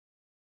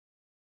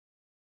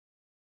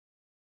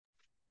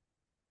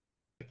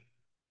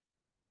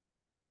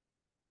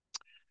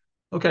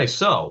Okay,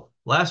 so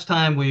last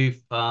time we're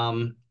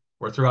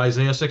through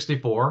Isaiah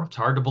 64. It's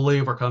hard to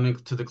believe we're coming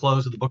to the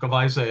close of the book of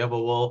Isaiah, but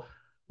we'll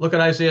look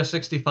at Isaiah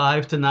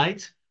 65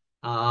 tonight.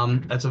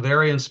 That's a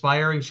very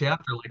inspiring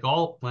chapter,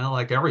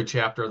 like every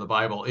chapter of the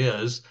Bible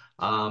is.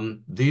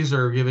 These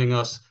are giving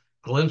us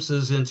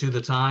glimpses into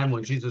the time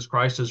when Jesus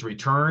Christ has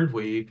returned.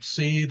 We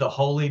see the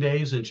holy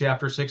days in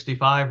chapter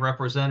 65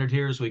 represented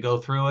here as we go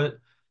through it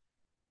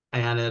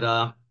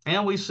and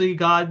we see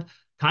God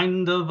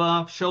kind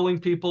of showing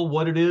people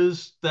what it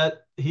is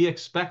that He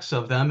expects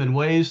of them in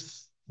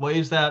ways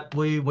that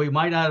we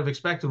might not have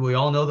expected. We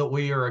all know that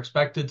we are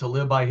expected to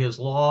live by His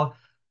law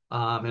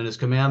and His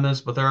commandments,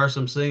 but there are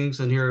some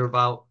things in here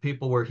about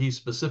people where He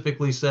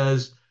specifically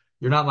says,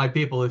 "You're not my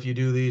people if you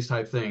do these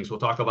type things." We'll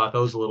talk about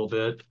those a little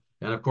bit.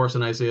 And of course,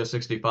 in Isaiah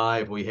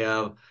 65, we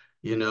have,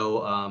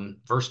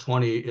 verse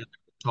 20. It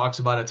talks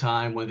about a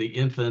time when the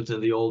infant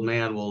and the old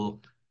man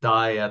will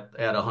die at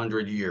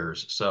 100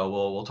 years. So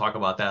we'll talk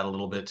about that a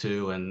little bit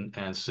too,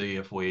 and see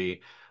if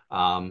we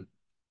um,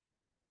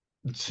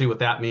 see what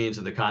that means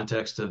in the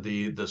context of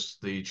the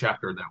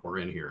chapter that we're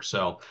in here.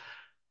 So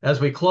as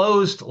we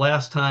closed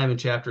last time in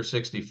chapter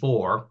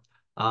 64,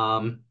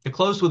 it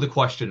closed with a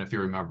question, if you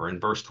remember, in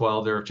verse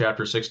 12 there of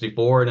chapter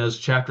 64. And as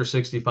chapter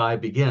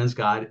 65 begins,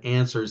 God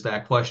answers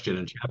that question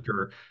in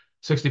chapter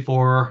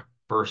 64,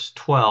 verse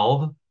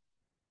 12.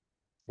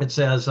 It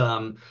says,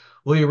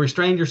 "Will you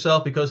restrain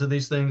yourself because of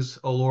these things,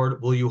 O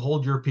Lord? Will you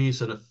hold your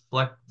peace and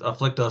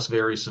afflict us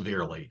very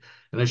severely?"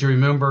 And as you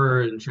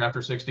remember in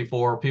chapter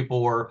 64,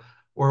 people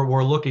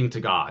were looking to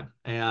God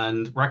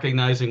and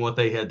recognizing what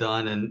they had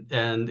done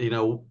and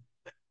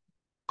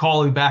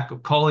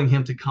calling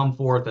him to come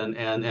forth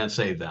and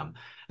save them.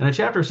 And in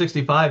chapter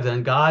 65,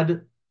 then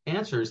God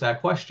answers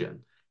that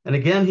question. And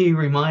again, he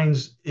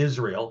reminds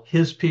Israel,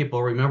 his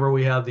people. Remember,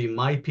 we have the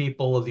my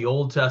people of the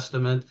Old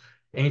Testament,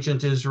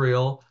 ancient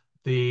Israel,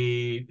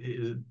 the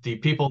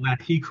people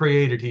that he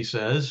created, he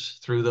says,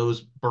 through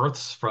those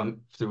births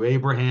through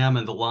Abraham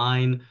and the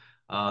line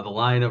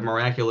of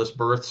miraculous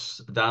births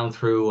down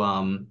through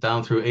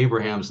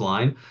Abraham's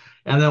line.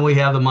 And then we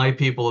have the my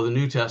people of the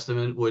New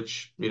Testament,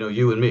 which,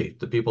 you and me,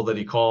 the people that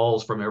he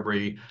calls from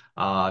every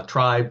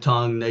tribe,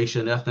 tongue,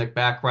 nation, ethnic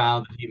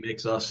background, that he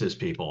makes us his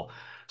people.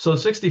 So in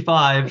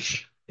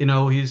 65,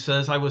 he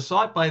says, "I was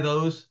sought by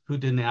those who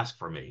didn't ask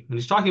for me." And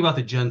he's talking about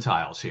the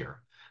Gentiles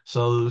here.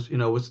 So,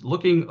 with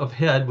looking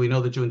ahead, we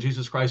know that when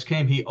Jesus Christ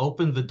came, he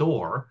opened the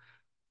door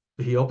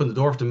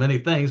to many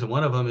things, and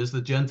one of them is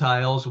the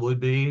Gentiles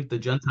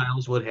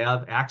would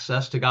have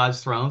access to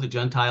God's throne. The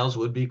Gentiles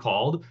would be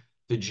called.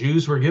 The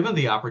Jews were given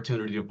the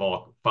opportunity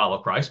to follow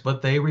Christ,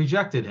 but they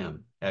rejected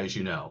him, as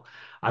you know.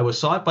 "I was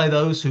sought by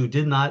those who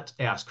did not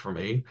ask for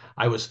me.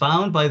 I was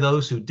found by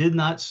those who did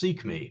not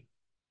seek me."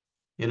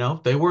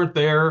 They weren't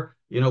there,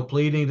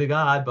 pleading to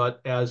God,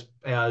 but as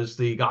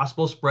the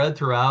gospel spread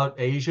throughout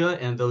Asia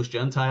and those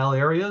Gentile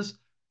areas,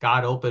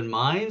 God opened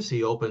minds,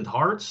 he opened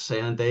hearts,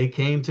 and they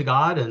came to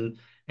God,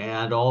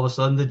 and all of a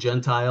sudden the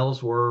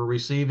Gentiles were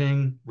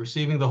receiving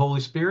the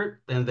Holy Spirit,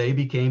 and they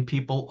became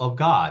people of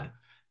God.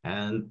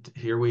 And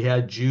here we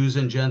had Jews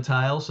and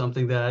Gentiles,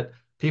 something that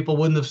people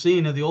wouldn't have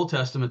seen in the Old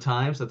Testament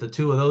times, that the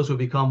two of those would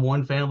become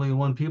one family and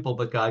one people,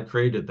 but God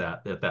created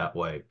that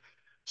way.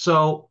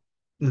 So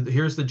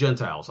here's the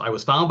Gentiles. "I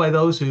was found by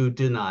those who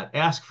did not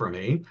ask for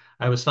me.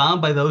 I was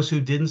found by those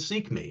who didn't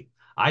seek me.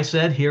 I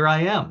said, 'Here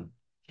I am.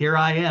 Here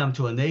I am,'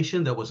 to a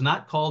nation that was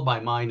not called by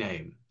my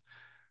name."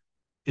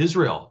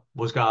 Israel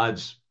was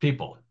God's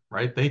people,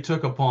 right? They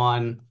took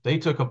God's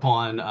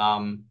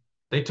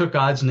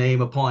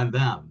name upon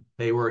them.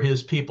 They were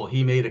his people.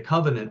 He made a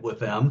covenant with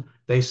them.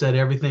 They said,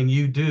 "Everything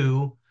you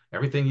do,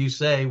 everything you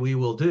say, we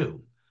will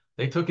do."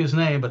 They took his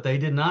name, but they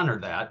didn't honor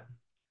that.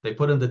 They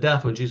put him to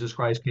death when Jesus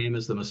Christ came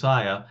as the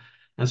Messiah.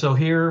 And so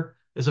here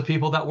is a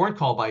people that weren't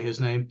called by his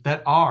name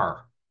that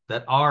are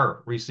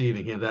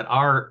receiving him, that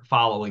are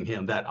following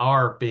him, that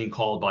are being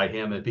called by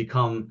him and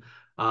become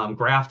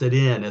grafted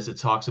in, as it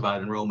talks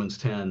about in Romans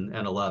 10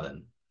 and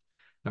 11.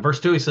 In verse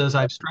 2, he says,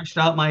 "I've stretched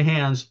out my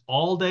hands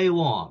all day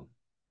long.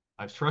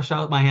 I've stretched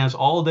out my hands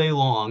all day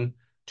long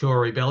to a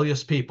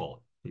rebellious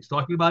people." He's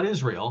talking about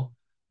Israel.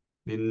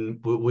 And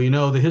we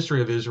know the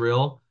history of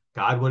Israel.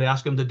 God would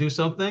ask them to do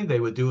something, they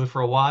would do it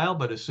for a while,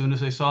 but as soon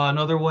as they saw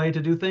another way to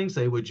do things,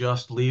 they would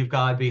just leave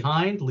God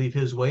behind, leave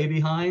his way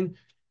behind,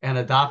 and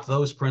adopt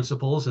those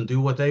principles and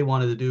do what they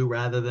wanted to do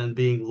rather than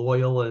being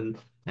loyal and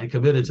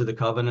committed to the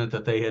covenant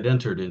that they had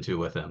entered into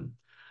with him.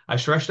 "I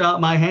stretched out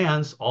my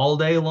hands all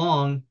day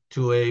long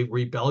to a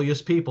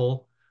rebellious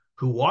people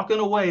who walk in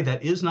a way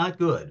that is not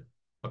good,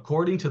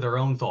 according to their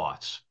own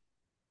thoughts."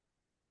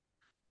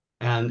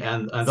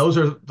 And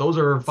those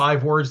are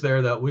five words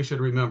there that we should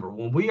remember.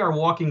 When we are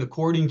walking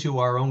according to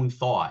our own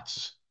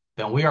thoughts,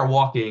 then we are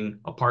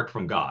walking apart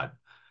from God.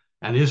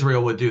 And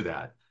Israel would do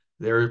that.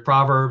 There are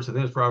Proverbs, I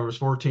think it's Proverbs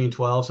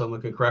 14:12. Someone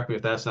can correct me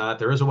if that's not.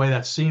 "There is a way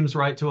that seems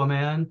right to a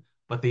man,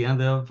 but the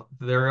end of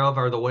thereof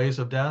are the ways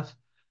of death."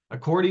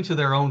 according to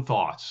their own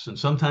thoughts. And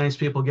sometimes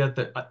people get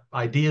the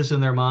ideas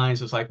in their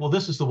minds. It's like, well,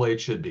 this is the way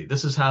it should be.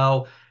 This is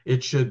how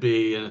it should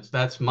be, and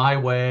that's my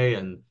way.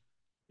 And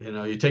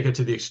you take it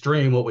to the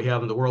extreme, what we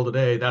have in the world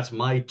today. That's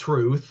my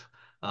truth.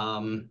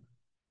 Um,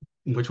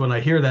 which when I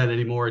hear that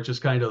anymore, it's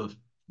just kind of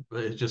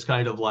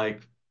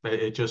like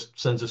it just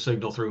sends a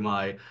signal through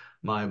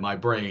my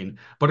brain.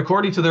 But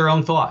according to their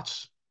own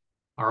thoughts,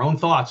 our own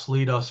thoughts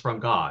lead us from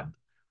God.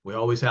 We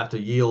always have to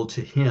yield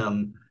to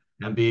Him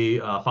and be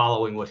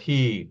following what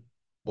He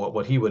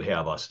would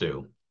have us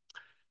do.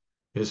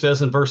 It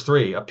says in verse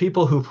 3, a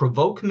people who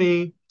provoke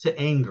me to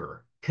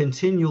anger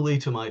continually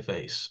to my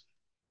face.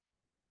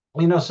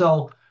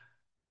 So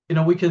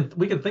we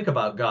can think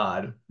about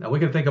God. Now we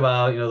can think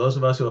about, those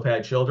of us who have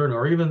had children,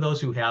 or even those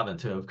who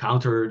haven't, who have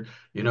countered,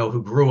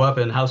 who grew up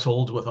in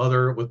households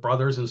with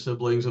brothers and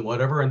siblings and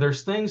whatever. And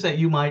there's things that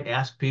you might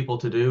ask people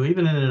to do,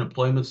 even in an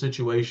employment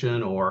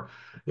situation, or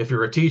if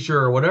you're a teacher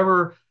or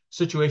whatever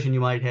situation you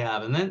might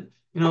have. And then,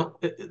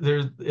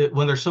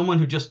 when there's someone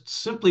who just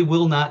simply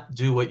will not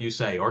do what you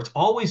say, or it's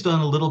always done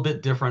a little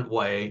bit different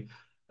way,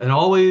 and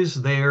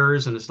always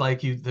theirs, and it's like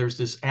there's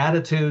this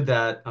attitude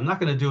that I'm not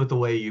going to do it the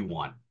way you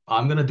want.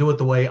 I'm going to do it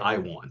the way I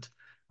want,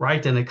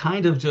 right? And it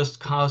kind of just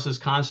causes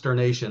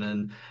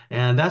consternation,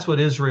 and that's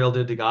what Israel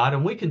did to God,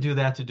 and we can do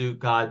that to do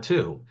God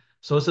too.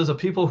 So it says, "A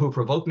people who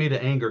provoke me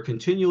to anger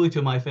continually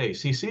to my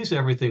face." He sees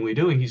everything we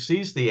do, and he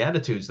sees the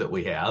attitudes that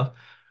we have.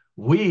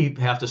 We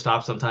have to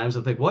stop sometimes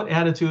and think, what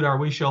attitude are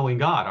we showing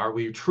God? Are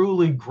we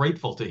truly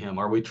grateful to Him?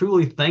 Are we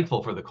truly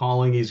thankful for the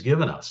calling He's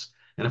given us?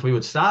 And if we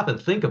would stop and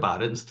think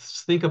about it and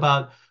think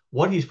about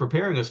what He's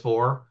preparing us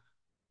for,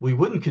 we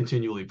wouldn't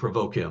continually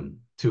provoke Him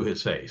to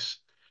His face.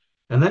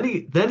 And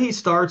then he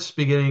starts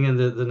beginning in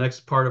the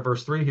next part of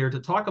verse 3 here to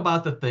talk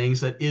about the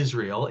things that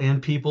Israel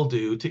and people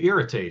do to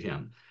irritate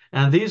him.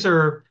 And these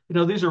are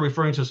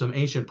referring to some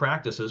ancient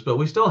practices, but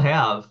we still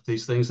have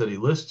these things that he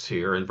lists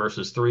here in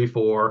verses 3,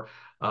 4,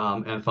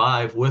 and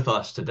 5 with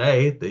us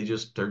today. They're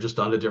just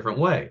done a different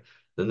way.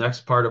 The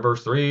next part of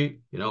verse 3,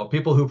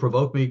 people who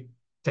provoke me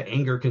to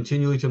anger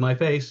continually to my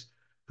face,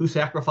 who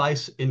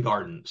sacrifice in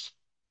gardens.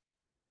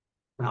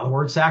 Now, the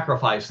word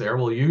sacrifice there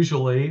will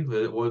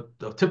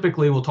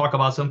typically we'll talk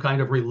about some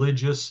kind of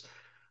religious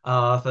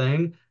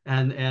thing,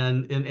 and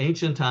in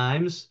ancient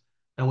times,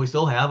 and we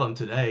still have them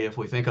today if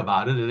we think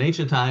about it. In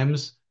ancient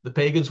times, the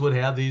pagans would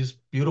have these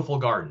beautiful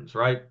gardens,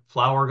 right?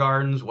 Flower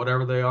gardens,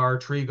 whatever they are,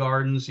 tree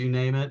gardens, you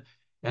name it.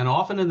 And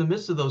often in the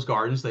midst of those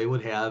gardens, they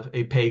would have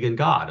a pagan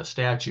god, a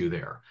statue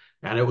there,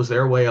 and it was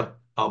their way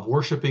of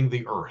worshiping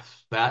the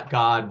earth. That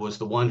god was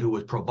the one who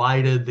had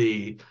provided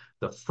the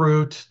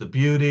fruit, the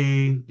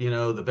beauty,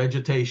 the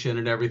vegetation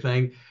and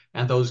everything.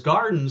 And those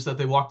gardens that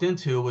they walked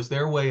into was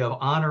their way of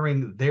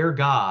honoring their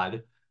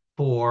God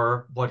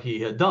for what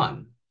he had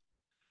done.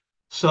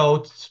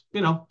 So,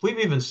 we've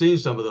even seen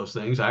some of those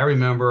things. I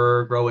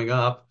remember growing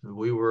up,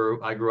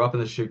 I grew up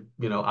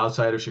in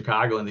outside of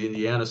Chicago in the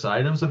Indiana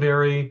side. It was a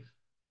very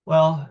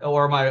well,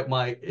 or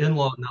my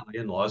in-law, not my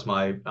in-laws,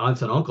 my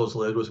aunts and uncles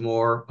lived was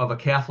more of a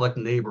Catholic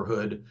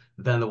neighborhood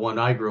than the one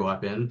I grew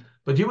up in.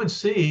 But you would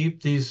see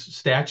these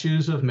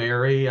statues of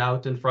Mary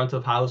out in front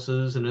of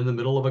houses and in the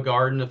middle of a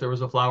garden, if there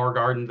was a flower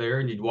garden there,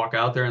 and you'd walk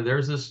out there and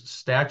there's this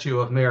statue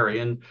of Mary.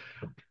 And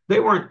they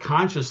weren't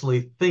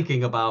consciously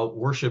thinking about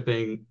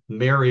worshiping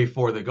Mary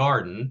for the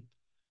garden,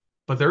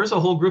 but there is a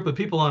whole group of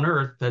people on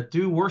earth that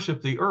do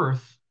worship the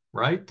earth,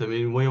 right? I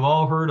mean, we've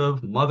all heard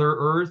of Mother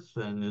Earth,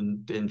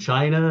 and in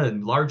China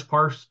and large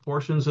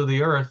portions of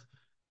the earth,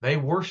 they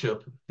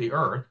worship the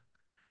earth.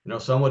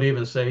 Some would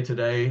even say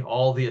today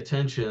all the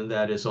attention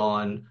that is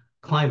on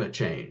climate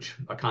change,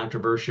 a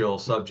controversial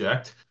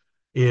subject,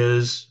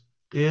 is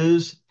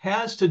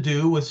has to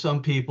do with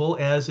some people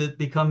as it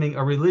becoming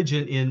a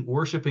religion in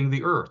worshiping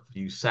the earth.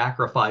 You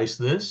sacrifice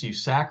this, you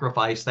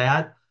sacrifice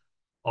that,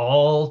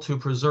 all to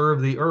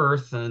preserve the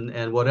earth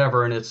and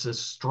whatever. And it's a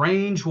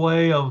strange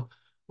way of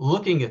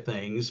looking at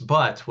things.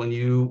 But when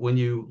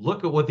you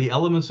look at what the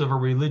elements of a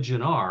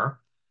religion are,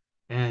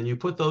 and you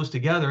put those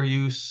together,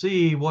 you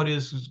see what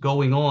is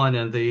going on,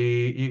 and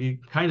you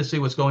kind of see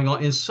what's going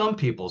on in some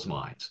people's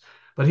minds.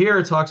 But here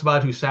it talks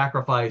about who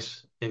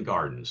sacrifice in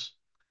gardens,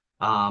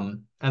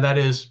 and that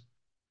is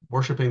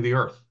worshiping the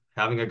earth,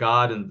 having a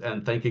god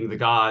and thanking the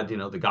god,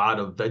 the god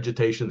of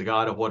vegetation, the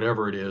god of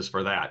whatever it is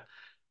for that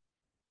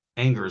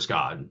angers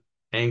God,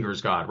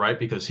 angers God, right?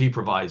 Because he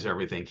provides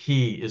everything.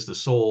 He is the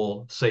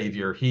sole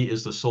savior. He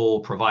is the sole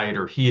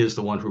provider. He is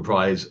the one who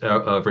provides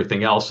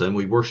everything else. And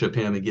we worship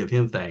him and give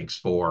him thanks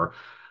for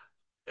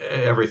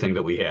everything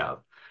that we have.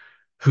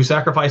 Who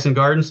sacrifice in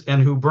gardens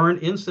and who burn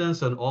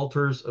incense on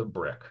altars of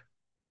brick.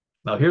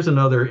 Now, here's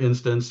another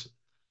instance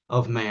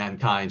of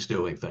mankind's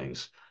doing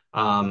things.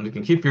 You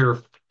can keep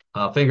your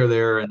finger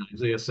there in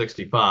Isaiah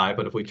 65,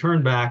 but if we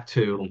turn back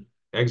to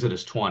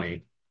Exodus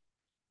 20,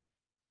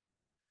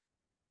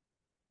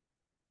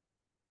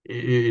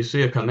 you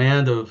see a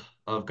command of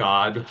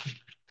God.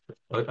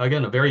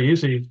 Again, a very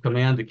easy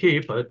command to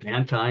keep, but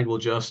mankind will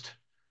just,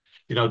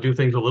 do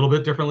things a little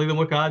bit differently than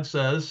what God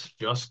says,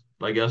 just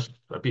I guess,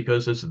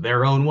 because it's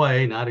their own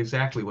way, not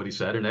exactly what he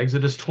said. In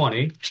Exodus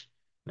 20,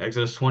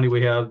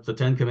 we have the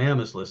Ten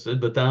Commandments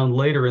listed, but down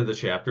later in the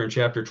chapter, in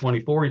chapter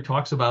 24, he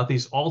talks about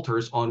these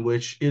altars on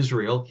which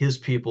Israel, his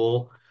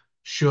people,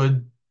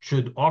 should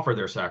offer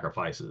their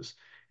sacrifices.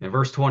 In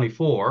verse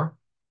 24,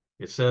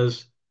 it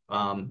says,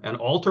 "An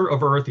altar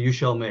of earth you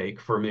shall make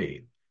for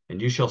me,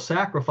 and you shall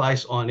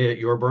sacrifice on it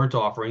your burnt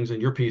offerings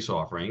and your peace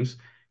offerings,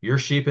 your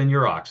sheep and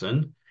your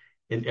oxen.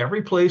 In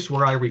every place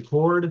where I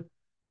record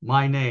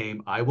my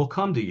name, I will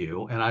come to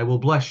you, and I will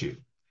bless you.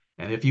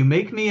 And if you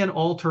make me an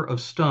altar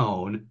of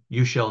stone,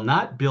 you shall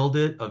not build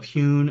it of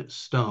hewn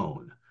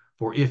stone.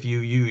 For if you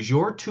use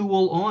your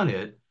tool on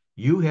it,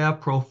 you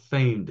have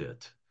profaned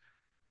it."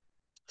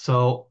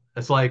 So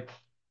it's like,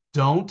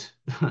 don't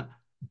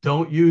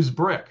don't use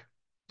brick.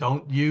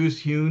 Don't use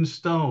hewn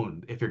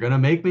stone. If you're going to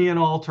make me an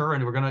altar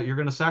and you're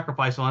going to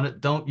sacrifice on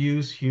it, don't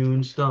use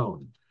hewn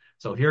stone.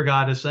 So here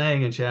God is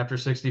saying in chapter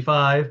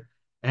 65,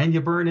 and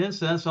you burn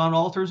incense on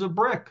altars of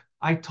brick.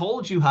 I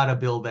told you how to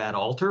build that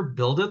altar.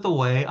 Build it the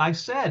way I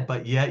said,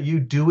 but yet you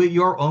do it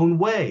your own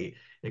way.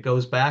 It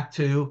goes back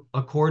to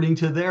according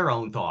to their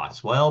own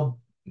thoughts. Well,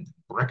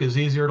 brick is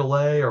easier to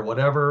lay or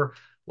whatever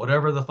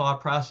the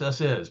thought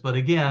process is. But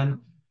again,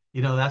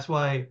 that's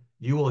why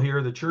you will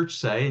hear the church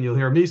say, and you'll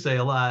hear me say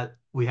a lot,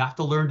 we have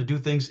to learn to do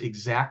things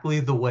exactly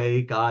the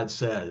way God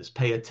says.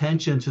 Pay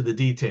attention to the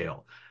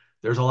detail.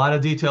 There's a lot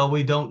of detail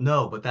we don't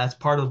know, but that's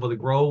part of the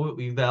growth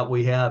that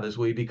we have as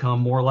we become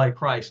more like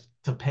Christ,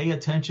 to pay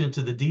attention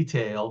to the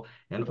detail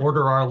and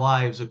order our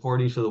lives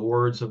according to the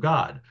words of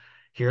God.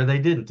 Here they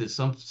didn't. It's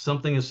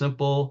something as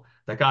simple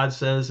that God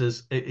says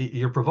is,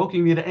 "You're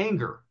provoking me to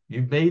anger.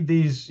 You've made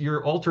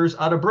your altars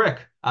out of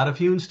brick, out of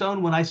hewn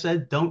stone when I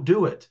said don't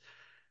do it."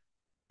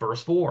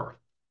 Verse 4,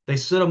 they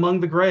sit among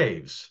the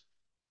graves.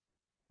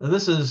 Now,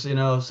 this is,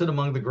 sit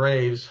among the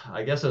graves.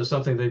 I guess it was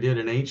something they did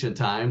in ancient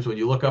times. When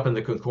you look up in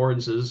the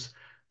concordances,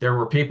 there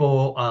were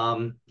people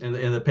in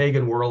the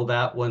pagan world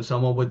that when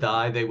someone would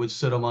die, they would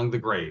sit among the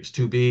graves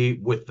to be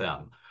with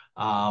them.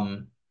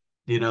 Um,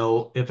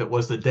 if it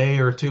was the day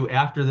or two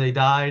after they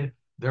died,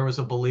 there was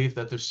a belief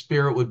that the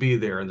spirit would be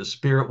there and the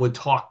spirit would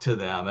talk to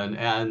them,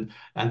 and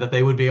that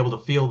they would be able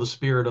to feel the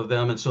spirit of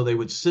them. And so they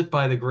would sit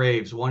by the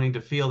graves wanting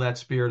to feel that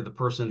spirit of the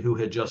person who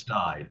had just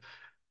died.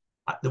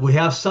 We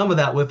have some of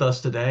that with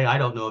us today. I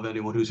don't know of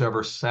anyone who's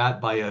ever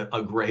sat by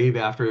a grave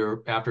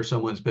after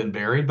someone's been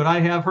buried, but I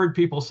have heard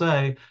people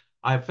say,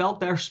 "I felt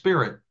their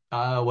spirit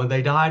when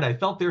they died. I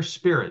felt their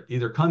spirit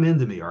either come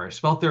into me, or I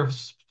felt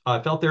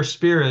their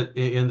spirit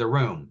in the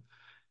room."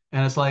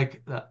 And it's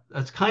like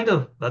that's kind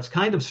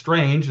of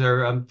strange.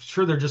 I'm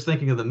sure they're just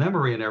thinking of the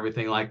memory and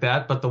everything like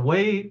that. But the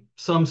way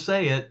some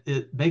say it,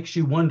 it makes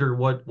you wonder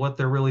what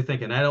they're really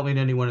thinking. I don't mean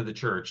anyone in the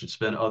church. It's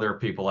been other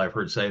people I've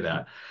heard say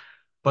that.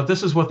 But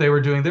this is what they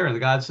were doing there. And the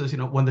God says,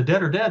 when the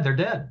dead are dead, they're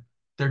dead.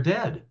 They're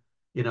dead.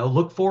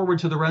 Look forward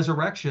to the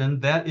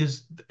resurrection. That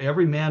is,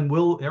 every man,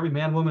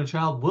 woman, and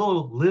child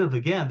will live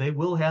again. They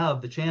will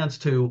have the chance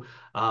to,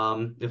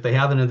 if they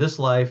haven't in this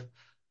life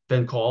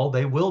been called,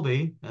 they will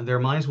be, and their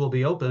minds will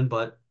be open.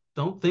 But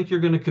don't think you're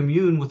going to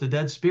commune with the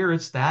dead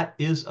spirits. That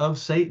is of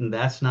Satan.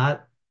 That's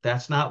not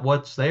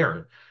what's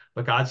there.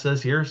 But God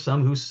says, here's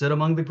some who sit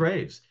among the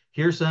graves.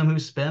 Here's some who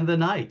spend the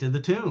night in the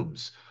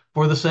tombs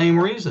for the same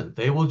reason.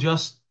 They will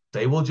just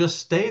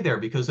stay there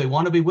because they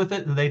want to be with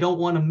it, and they don't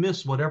want to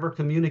miss whatever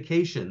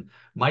communication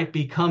might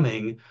be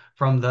coming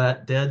from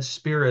that dead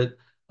spirit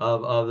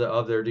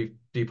of their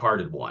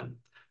departed one.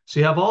 So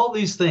you have all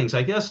these things.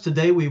 I guess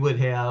today we would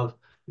have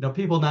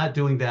people not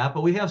doing that,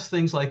 but we have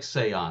things like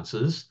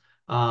seances.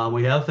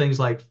 We have things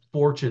like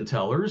fortune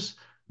tellers.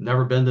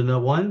 Never been to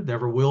one,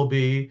 never will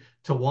be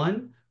to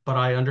one. But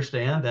I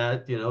understand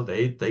that,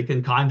 they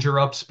can conjure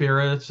up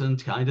spirits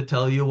and kind of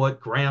tell you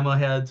what grandma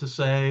had to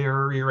say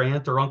or your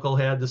aunt or uncle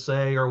had to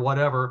say or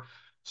whatever.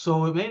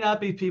 So it may not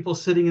be people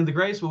sitting in the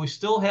graves, but we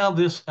still have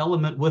this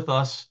element with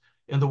us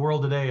in the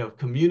world today of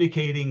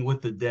communicating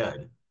with the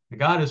dead. And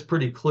God is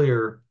pretty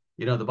clear,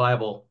 the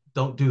Bible,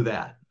 don't do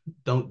that.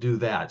 Don't do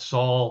that.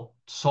 Saul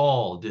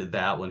did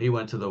that when he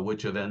went to the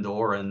witch of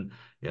Endor and,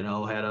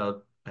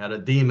 had a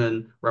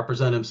demon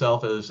represent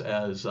himself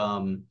as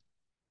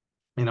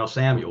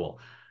Samuel.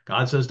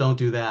 God says, don't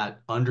do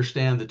that.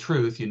 Understand the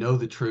truth. You know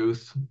the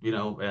truth,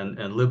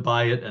 and live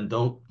by it, and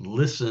don't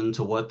listen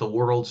to what the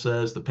world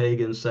says, the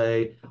pagans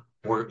say,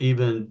 or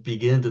even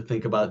begin to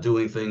think about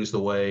doing things the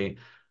way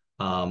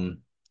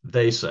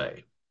they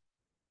say.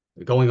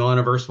 Going on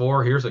in verse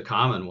 4, here's a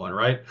common one,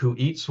 right? Who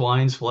eat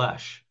swine's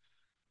flesh.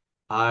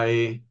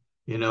 I,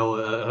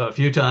 a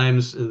few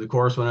times in the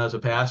course when I was a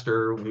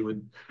pastor, we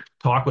would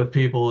talk with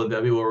people, and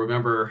Debbie will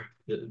remember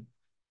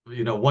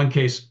one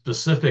case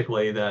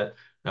specifically that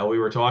we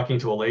were talking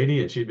to a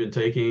lady, and she'd been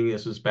taking,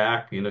 this was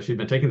back, she'd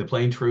been taking the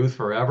plain truth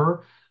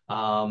forever.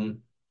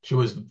 She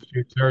wanted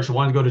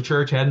to go to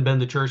church, hadn't been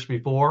to church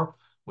before.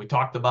 We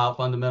talked about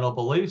fundamental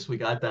beliefs. We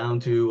got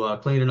down to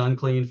clean and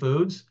unclean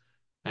foods.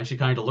 And she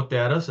kind of looked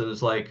at us and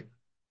was like,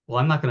 well,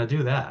 I'm not going to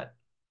do that.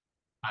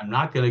 I'm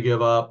not going to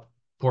give up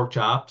pork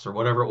chops or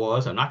whatever it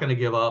was. I'm not going to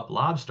give up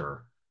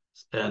lobster.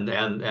 And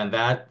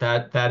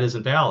that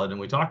isn't valid. And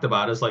we talked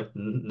about it. It's like,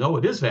 no,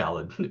 it is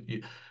valid.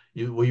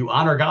 You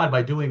honor God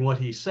by doing what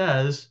he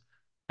says.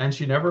 And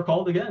she never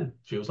called again.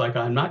 She was like,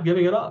 I'm not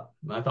giving it up.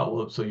 And I thought,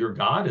 well, so your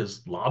God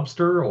is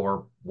lobster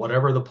or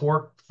whatever the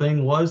pork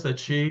thing was that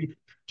she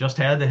just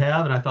had to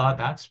have. And I thought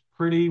that's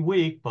pretty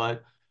weak.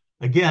 But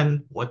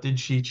again, what did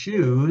she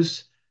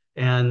choose?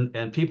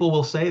 And people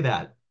will say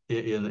that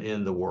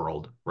in the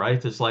world,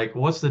 right? It's like,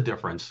 what's the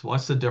difference?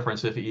 What's the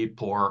difference if you eat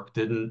pork?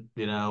 Didn't,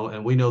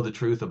 and we know the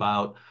truth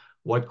about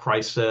what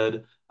Christ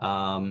said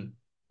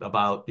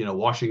about,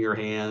 washing your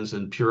hands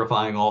and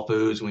purifying all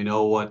foods. We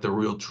know what the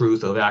real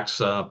truth of Acts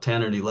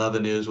 10 and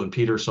 11 is when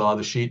Peter saw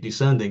the sheet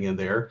descending in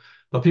there.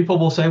 But people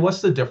will say,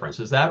 what's the difference?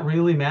 Does that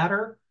really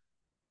matter?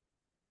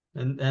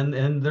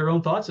 And their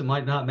own thoughts, it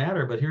might not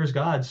matter, but here's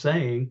God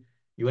saying,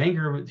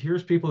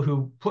 here's people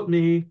who put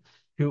me,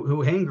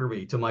 who anger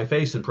me to my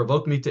face and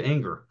provoke me to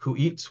anger, who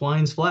eat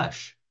swine's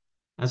flesh.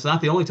 That's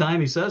not the only time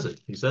he says it.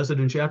 He says it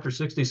in chapter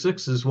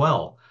 66 as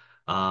well.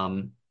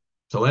 Um,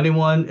 so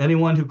anyone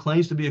who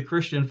claims to be a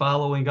Christian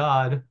following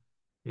God,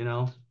 you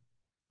know,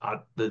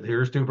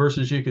 here's two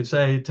verses you could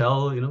say,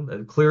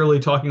 and clearly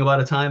talking about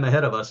a time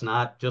ahead of us,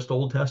 not just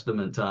Old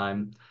Testament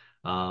time.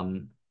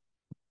 Um,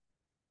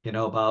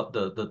 about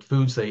the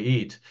foods they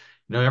eat.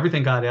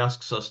 Everything God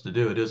asks us to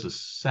do, it is a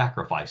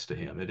sacrifice to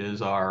him. It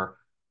is our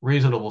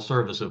reasonable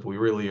service if we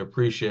really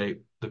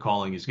appreciate the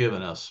calling he's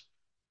given us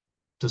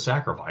to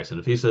sacrifice. And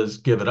if he says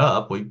give it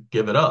up, we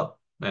give it up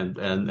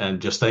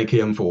and just thank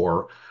him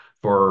for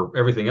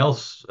everything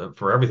else,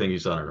 for everything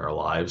he's done in our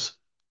lives.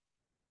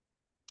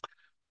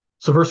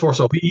 So verse 4,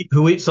 so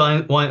who eats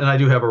wine, and I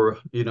do have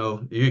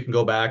you can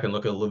go back and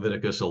look at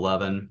Leviticus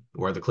 11,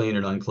 where the clean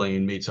and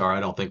unclean meats are. I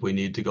don't think we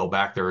need to go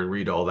back there and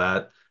read all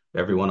that.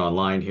 Everyone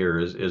online here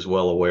is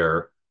well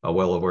aware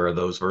of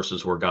those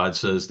verses where God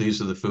says,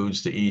 these are the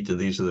foods to eat, and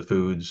these are the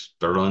foods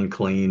that are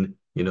unclean,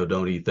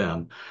 don't eat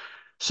them.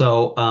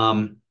 So,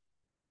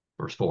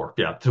 verse 4,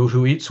 yeah,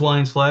 who eat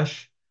swine's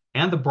flesh,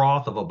 and the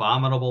broth of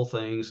abominable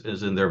things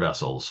is in their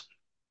vessels,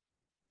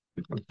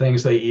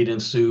 things they eat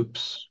in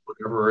soups,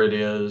 whatever it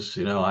is.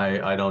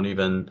 I don't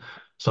even,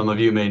 some of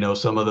you may know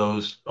some of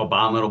those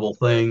abominable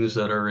things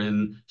that are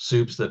in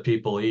soups that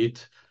people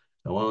eat.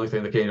 The only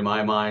thing that came to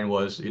my mind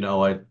was,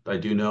 I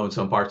do know in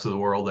some parts of the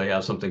world they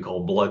have something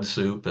called blood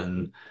soup,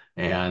 and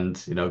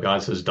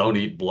God says don't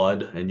eat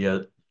blood, and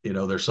yet,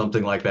 there's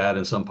something like that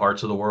in some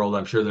parts of the world.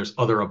 I'm sure there's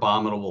other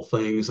abominable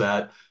things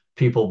that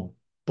people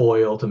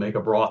boil to make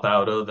a broth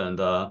out of, and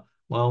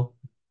well,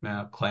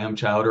 yeah, clam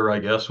chowder, I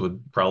guess,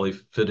 would probably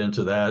fit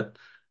into that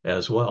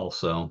as well.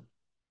 So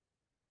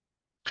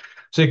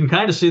you can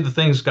kind of see the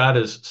things God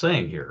is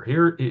saying here.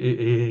 Here,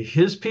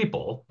 his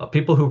people,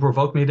 people who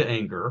provoke me to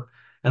anger,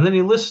 and then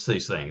he lists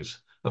these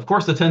things. Of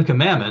course, the Ten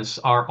Commandments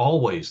are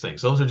always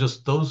things. Those are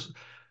just those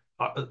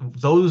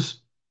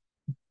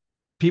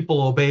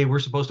people obey, we're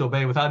supposed to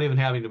obey without even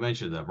having to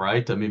mention them,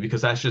 right? I mean,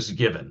 because that's just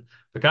given.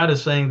 But God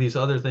is saying these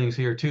other things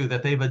here too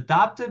that they've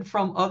adopted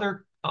from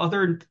other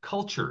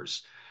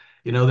cultures.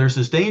 There's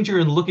this danger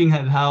in looking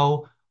at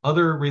how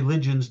other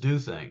religions do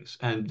things,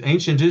 and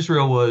ancient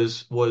Israel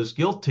was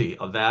guilty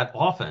of that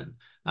often.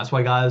 That's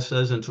why God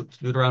says in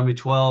Deuteronomy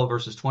 12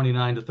 verses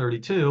 29 to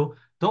 32,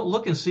 don't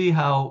look and see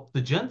how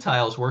the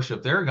Gentiles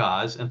worship their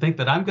gods and think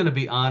that I'm going to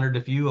be honored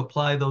if you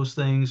apply those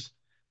things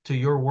to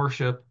your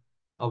worship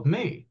of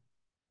me.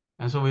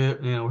 And so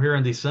here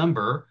in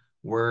December,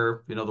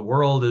 where the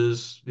world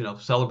is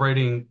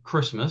celebrating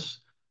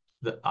Christmas,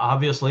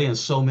 obviously, and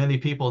so many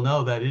people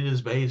know that it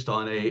is based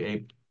on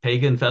a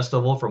pagan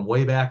festival from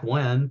way back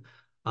when,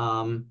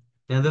 and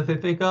that they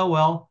think, oh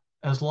well,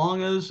 as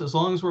long as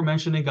we're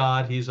mentioning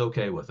God, he's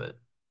okay with it,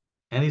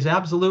 and he's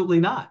absolutely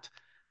not.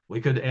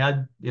 We could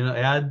add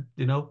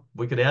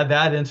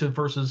that into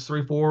verses 3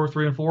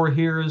 and 4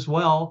 here as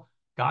well.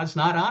 God's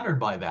not honored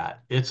by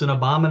that. It's an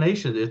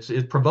abomination.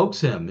 It provokes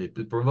him.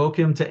 It provoke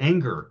him to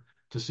anger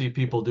to see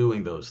people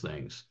doing those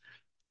things.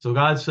 So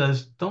God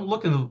says, don't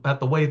look at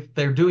the way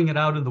they're doing it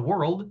out in the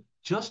world.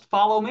 Just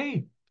follow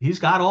me. He's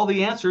got all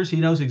the answers.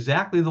 He knows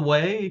exactly the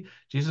way.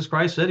 Jesus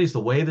Christ said he's the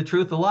way, the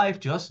truth, the life.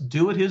 Just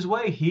do it his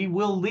way. He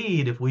will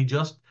lead if we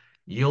just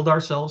yield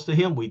ourselves to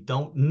him. We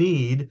don't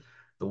need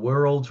the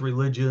world's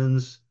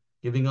religions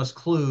giving us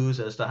clues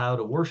as to how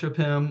to worship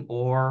him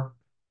or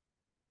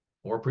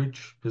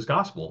preach his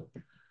gospel.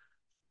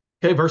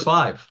 Okay, verse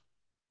 5.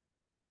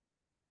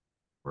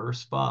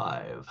 Verse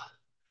 5.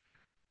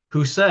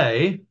 Who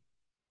say,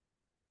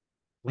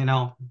 you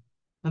know,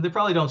 and they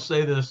probably don't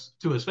say this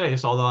to his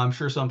face, although I'm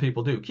sure some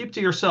people do. Keep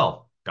to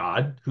yourself,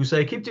 God, who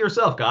say, keep to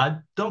yourself,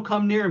 God, don't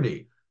come near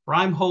me, for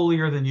I'm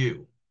holier than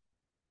you.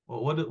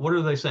 Well, what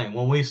are they saying?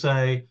 When we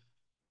say,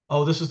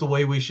 oh, this is the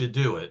way we should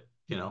do it,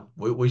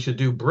 we should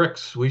do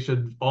bricks. We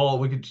should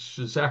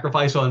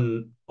sacrifice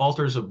on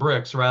altars of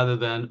bricks rather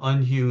than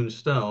unhewn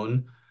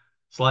stone.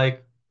 It's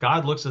like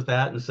God looks at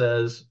that and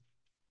says,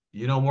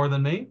 you know more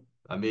than me?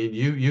 I mean,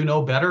 you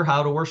know better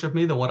how to worship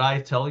me than what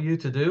I tell you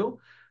to do.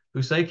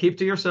 Who say, keep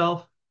to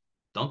yourself.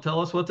 Don't tell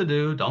us what to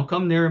do. Don't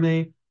come near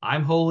me.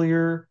 I'm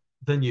holier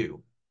than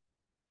you.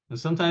 And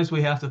sometimes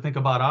we have to think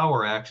about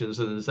our actions.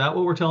 And is that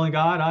what we're telling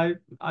God?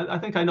 I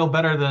think I know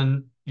better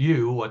than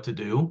you what to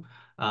do.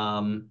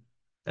 Um,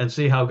 and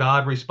see how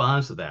God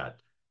responds to that.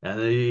 And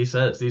then he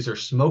says, these are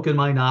smoke in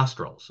my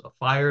nostrils, a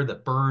fire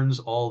that burns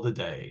all the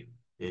day.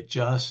 It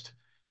just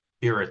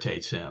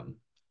irritates him.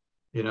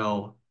 You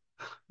know,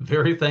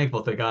 very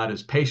thankful that God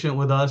is patient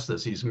with us,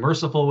 that he's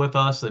merciful with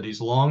us, that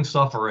he's long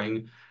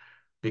suffering,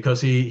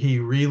 because he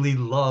really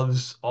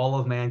loves all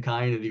of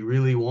mankind and he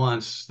really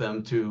wants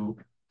them to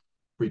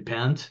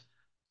repent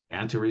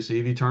and to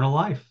receive eternal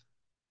life.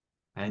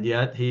 And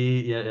yet,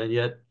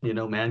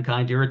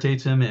 mankind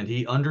irritates him, and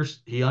he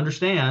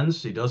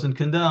understands. He doesn't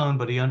condone,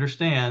 but he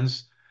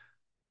understands.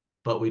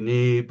 But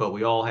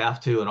we all have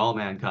to, and all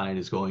mankind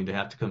is going to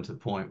have to come to the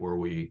point where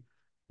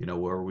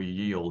where we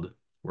yield,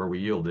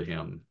 to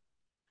him.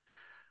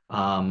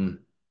 Um,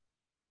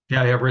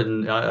 Yeah, I have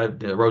written. I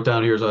wrote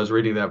down here as I was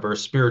reading that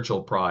verse,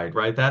 spiritual pride,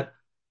 right?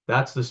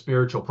 That's the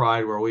spiritual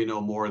pride where we know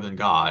more than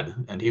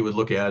God, and he would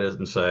look at it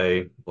and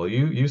say, "Well,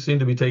 you seem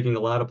to be taking a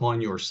lot upon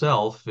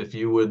yourself. If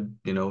you would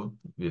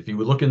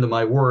look into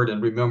my word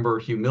and remember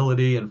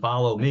humility and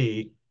follow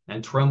me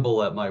and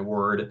tremble at my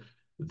word,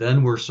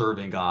 then we're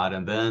serving God,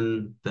 and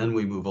then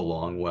we move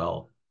along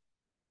well."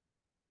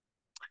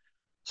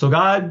 So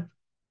God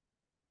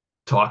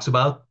talks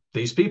about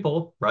these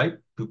people, right,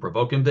 who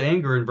provoke him to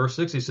anger. In verse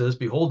 6, he says,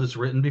 "Behold, it's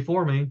written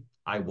before me,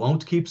 I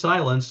won't keep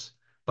silence,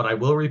 but I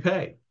will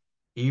repay,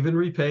 even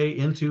repay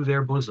into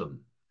their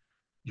bosom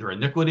your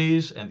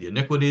iniquities and the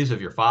iniquities of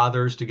your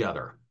fathers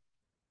together."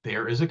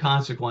 There is a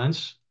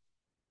consequence.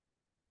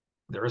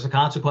 There is a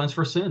consequence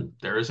for sin.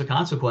 There is a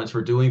consequence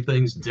for doing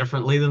things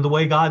differently than the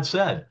way God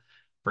said,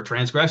 for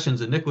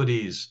transgressions,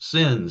 iniquities,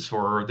 sins,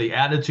 for the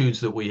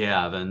attitudes that we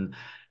have, and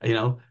you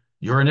know,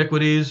 your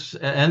iniquities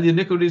and the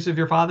iniquities of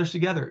your fathers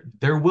together.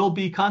 There will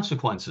be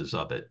consequences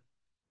of it.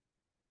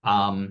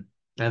 Um,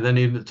 and then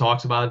he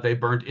talks about they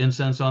burnt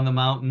incense on the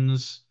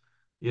mountains,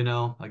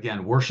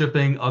 again,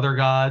 worshiping other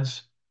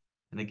gods.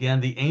 And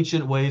again, the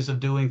ancient ways of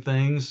doing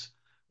things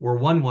were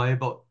one way,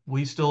 but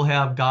we still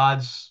have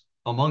gods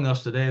among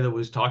us today that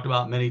was talked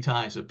about many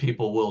times that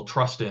people will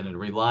trust in and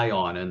rely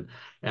on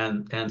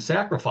and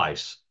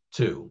sacrifice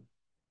to,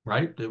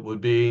 right? It would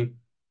be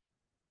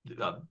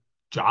uh,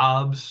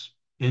 jobs,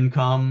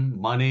 income,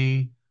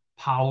 money,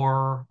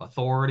 power,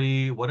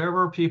 authority,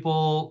 whatever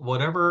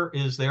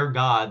is their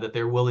God that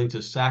they're willing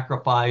to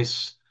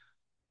sacrifice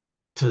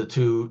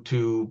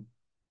to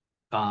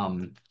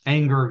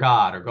anger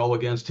God or go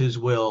against his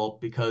will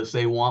because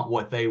they want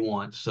what they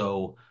want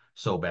so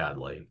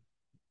badly.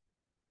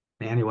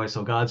 Anyway,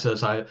 so God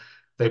says,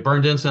 they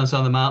burned incense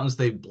on the mountains,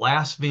 they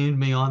blasphemed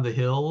me on the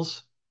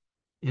hills.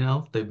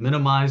 They've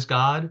minimized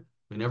God.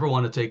 We never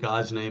want to take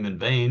God's name in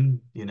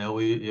vain.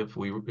 If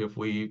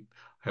we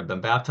have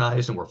been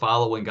baptized and we're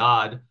following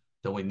God,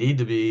 then we need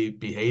to be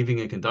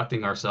behaving and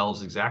conducting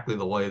ourselves exactly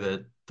the way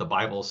that the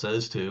Bible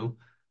says to,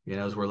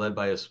 as we're led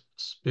by his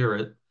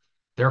spirit.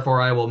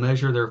 Therefore, I will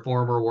measure their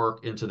former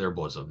work into their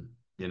bosom.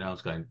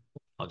 It's going,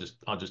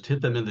 I'll just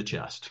hit them in the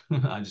chest.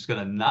 I'm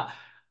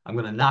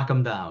going to knock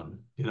them down.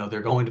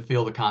 They're going to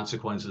feel the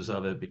consequences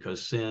of it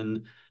because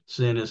sin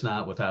is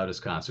not without its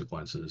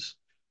consequences.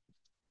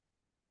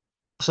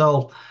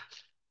 So,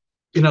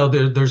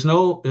 there's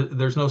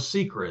no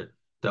secret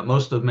that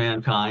most of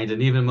mankind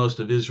and even most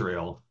of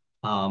Israel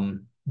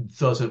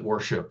doesn't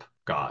worship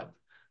God.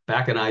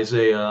 Back in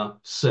Isaiah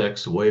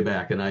 6, way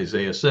back in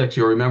Isaiah 6,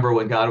 you'll remember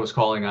when God was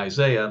calling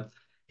Isaiah,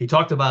 he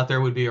talked about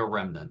there would be a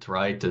remnant,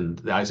 right?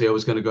 And Isaiah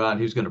was going to go out and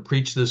he was going to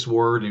preach this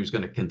word and he was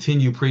going to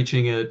continue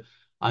preaching it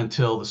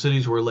until the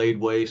cities were laid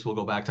waste. We'll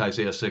go back to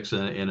Isaiah 6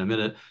 in a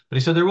minute. But he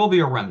said there will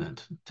be a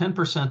remnant,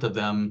 10% of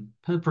them,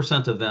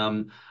 10% of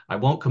them. I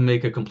won't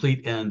make a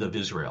complete end of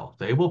Israel.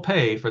 They will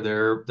pay for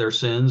their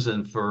sins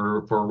and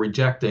for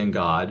rejecting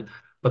God.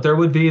 But there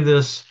would be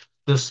this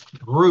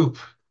group,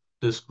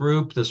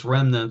 this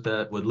remnant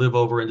that would live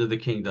over into the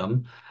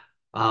kingdom,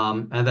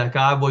 and that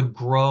God would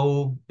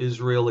grow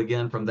Israel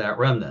again from that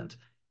remnant.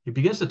 He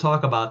begins to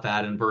talk about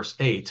that in verse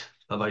 8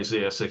 of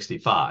Isaiah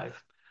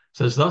 65. It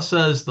says, "Thus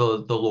says the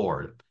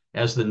Lord,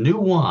 as the new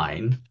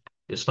wine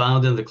is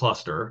found in the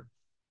cluster."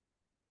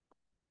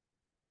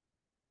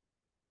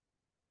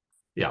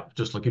 Yeah,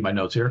 just looking at my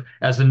notes here.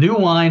 "As the new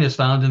wine is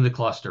found in the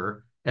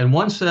cluster, and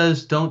one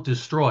says, 'Don't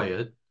destroy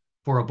it,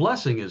 for a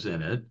blessing is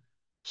in it,'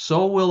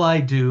 so will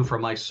I do for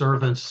my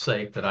servants'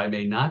 sake, that I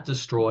may not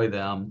destroy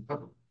them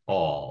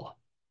all."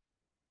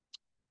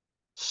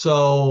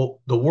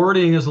 So the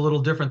wording is a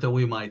little different than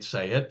we might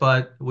say it,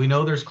 but we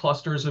know there's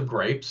clusters of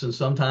grapes, and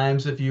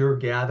sometimes if you're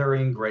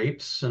gathering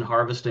grapes and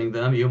harvesting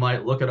them, you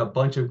might look at a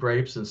bunch of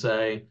grapes and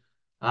say,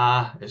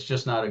 it's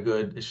just not a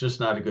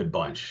good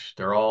bunch.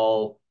 They're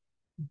all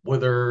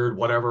withered,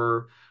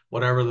 whatever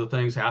the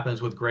things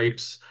happens with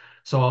grapes.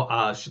 So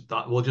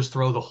we'll just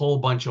throw the whole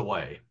bunch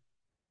away.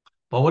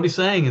 But what he's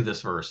saying in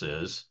this verse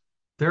is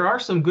there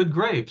are some good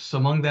grapes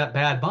among that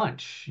bad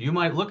bunch. You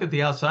might look at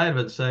the outside of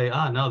it and say,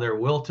 ah, no, they're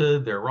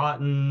wilted, they're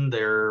rotten,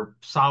 they're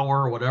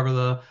sour, whatever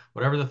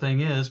the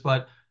thing is.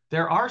 But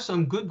there are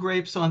some good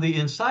grapes on the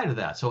inside of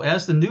that. So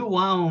as the new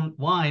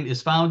wine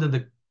is found in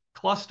the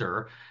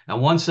cluster, and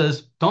one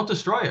says, don't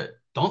destroy it,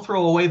 don't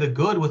throw away the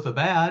good with the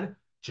bad,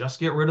 just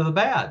get rid of the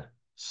bad,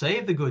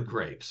 save the good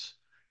grapes.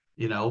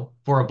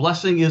 For a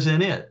blessing is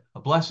in it. A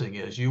blessing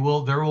is there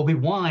will be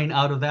wine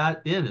out of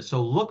that in it.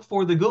 So look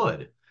for the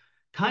good.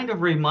 Kind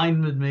of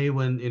reminded me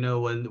when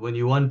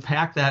you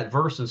unpack that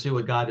verse and see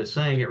what God is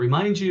saying, it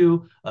reminds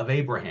you of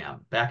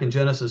Abraham back in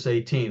Genesis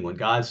 18 when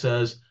God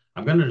says,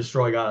 I'm going to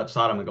destroy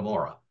Sodom and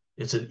Gomorrah.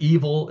 It's an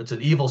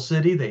evil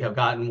city. They have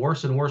gotten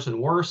worse and worse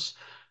and worse.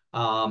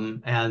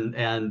 And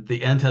the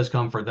end has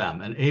come for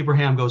them. And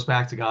Abraham goes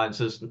back to God and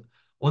says,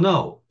 well,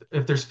 no,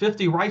 if there's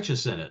 50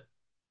 righteous in it,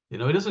 he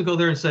doesn't go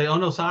there and say, oh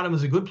no, Sodom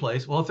is a good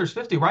place. Well, if there's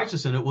 50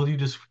 righteous in it, will you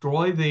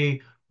destroy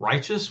the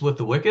righteous with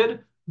the wicked?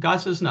 God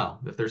says, no.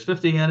 If there's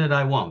 50 in it,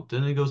 I won't.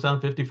 Then he goes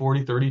down 50,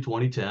 40, 30,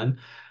 20, 10.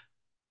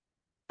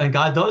 And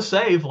God does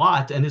save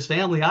Lot and his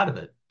family out of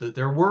it.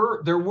 There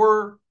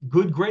were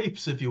good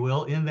grapes, if you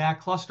will, in that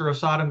cluster of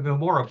Sodom and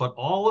Gomorrah, but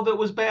all of it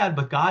was bad.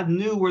 But God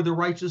knew where the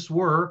righteous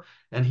were,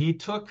 and he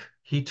took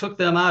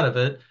them out of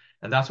it.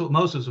 And that's what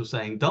Moses was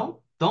saying.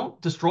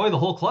 Don't destroy the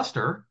whole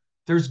cluster.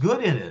 There's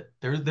good in it.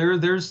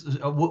 There's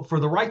for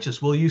the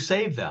righteous. Will you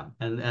save them?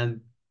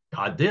 And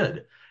God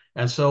did.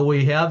 And so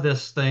we have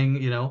this thing,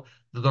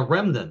 the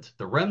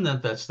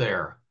remnant that's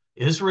there.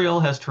 Israel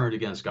has turned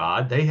against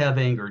God. They have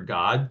angered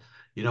God.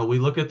 We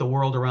look at the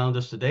world around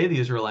us today, the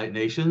Israelite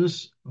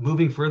nations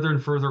moving further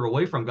and further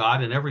away from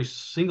God in every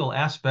single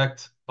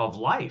aspect of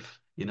life,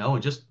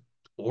 and just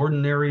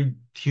ordinary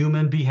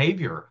human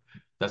behavior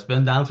that's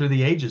been down through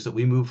the ages that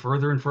we move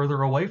further and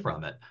further away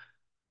from it.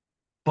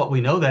 But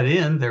we know that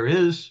there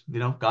is,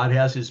 God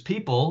has his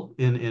people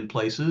in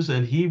places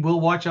and he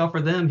will watch out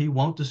for them. He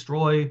won't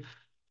destroy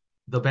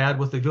the bad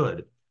with the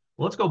good.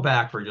 Let's go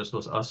back for just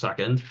a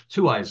second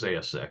to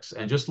Isaiah 6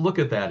 and just look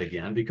at that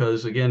again,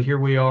 because again, here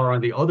we are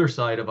on the other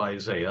side of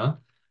Isaiah,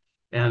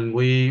 and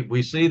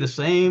we see the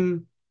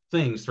same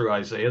things through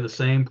Isaiah, the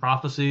same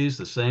prophecies,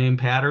 the same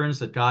patterns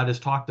that God has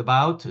talked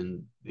about.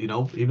 And,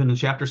 even in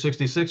chapter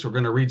 66, we're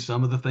going to read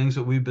some of the things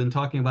that we've been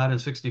talking about in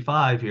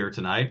 65 here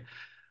tonight.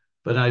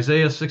 But in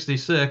Isaiah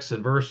 66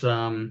 and verse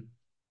 11,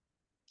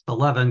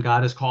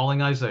 God is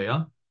calling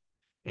Isaiah.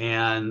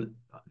 And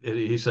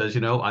he says,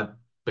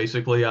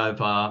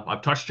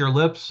 I've touched your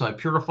lips, I've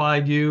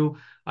purified you.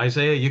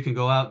 Isaiah, you can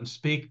go out and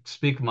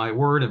speak my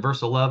word. In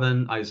verse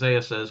 11,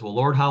 Isaiah says, well,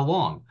 Lord, how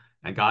long?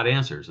 And God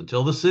answers,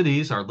 until the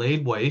cities are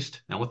laid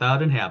waste and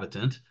without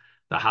inhabitant,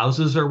 the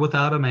houses are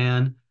without a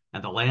man,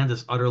 and the land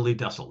is utterly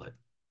desolate.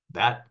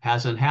 That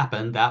hasn't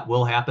happened. That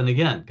will happen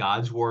again.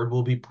 God's word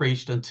will be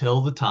preached until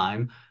the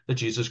time that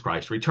Jesus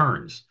Christ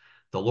returns.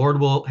 The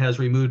Lord has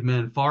removed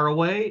men far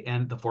away,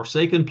 and the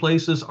forsaken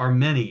places are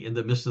many in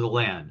the midst of the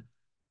land.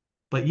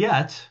 But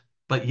yet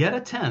a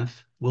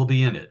tenth will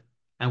be in it,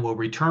 and will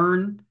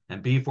return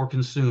and be for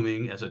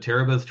consuming as a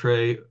terebinth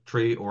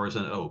tree or as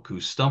an oak,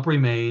 whose stump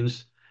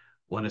remains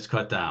when it's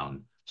cut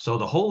down. So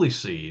the holy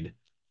seed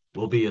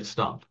will be its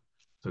stump.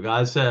 So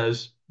God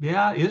says,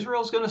 yeah,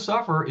 Israel's going to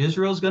suffer.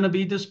 Israel's going to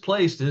be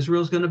displaced.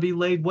 Israel's going to be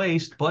laid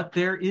waste, but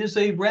there is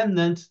a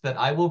remnant that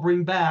I will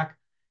bring back.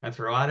 And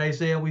throughout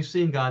Isaiah, we've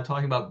seen God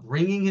talking about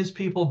bringing his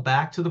people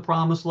back to the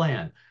promised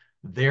land.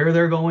 There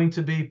they're going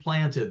to be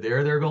planted.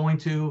 There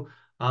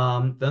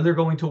then they're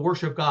going to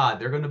worship God.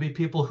 They're going to be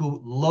people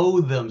who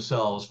loathe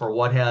themselves for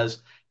what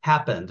has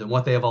happened and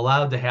what they have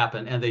allowed to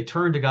happen. And they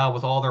turn to God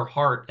with all their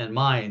heart and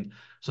mind.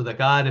 So that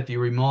God, if you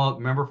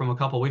remember from a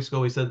couple of weeks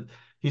ago,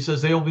 he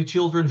says they will be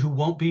children who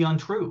won't be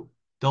untrue.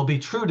 They'll be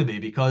true to me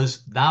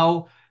because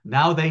now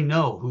they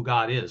know who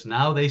God is.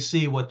 Now they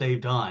see what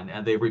they've done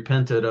and they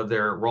repented of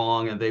their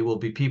wrong, and they will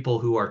be people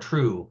who are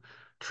true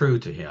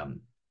to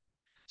him.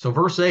 So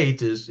verse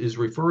 8 is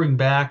referring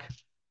back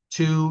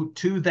to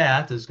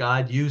that, as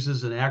God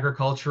uses an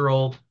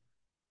agricultural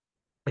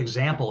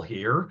example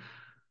here,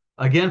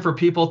 again, for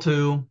people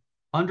to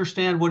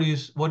understand what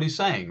he's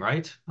saying,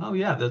 right? Oh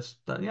yeah,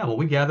 yeah. When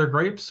we gather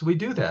grapes, we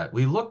do that.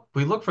 We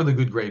look for the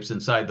good grapes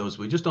inside those.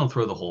 We just don't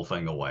throw the whole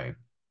thing away.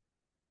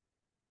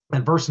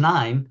 And verse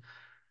 9,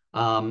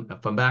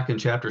 if I'm back in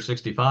chapter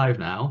 65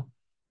 now,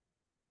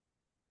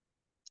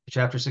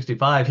 chapter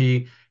 65,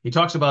 he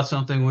talks about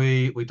something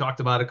we talked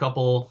about a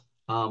couple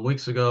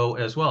weeks ago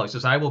as well. He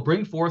says, I will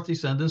bring forth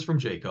descendants from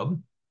Jacob,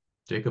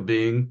 Jacob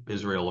being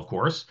Israel, of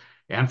course,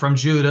 and from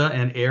Judah,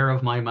 an heir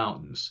of my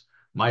mountains.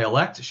 My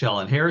elect shall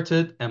inherit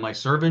it, and my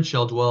servant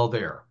shall dwell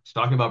there. He's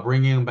talking about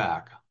bringing them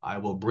back. I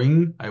will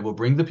bring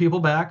the people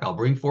back. I'll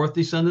bring forth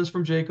descendants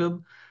from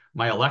Jacob.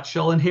 My elect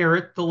shall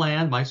inherit the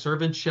land. My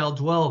servant shall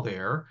dwell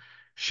there.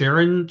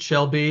 Sharon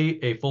shall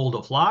be a fold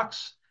of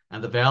flocks,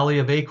 and the valley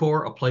of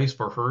Achor a place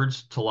for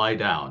herds to lie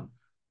down,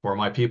 for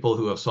my people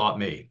who have sought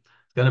me.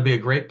 It's going to be a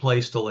great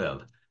place to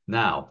live.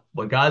 Now,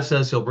 when God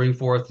says he'll bring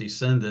forth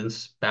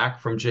descendants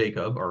back from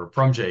Jacob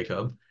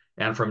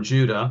and from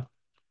Judah,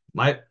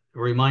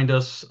 remind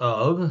us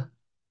of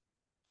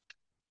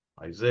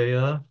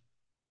Isaiah.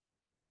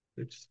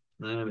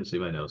 Let me see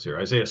my notes here.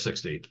 Isaiah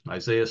 60.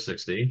 Isaiah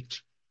 60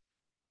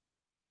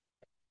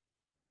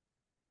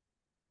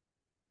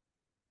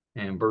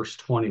 and verse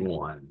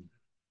 21.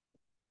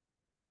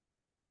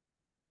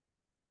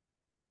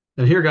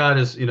 And here God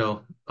is,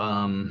 chapter.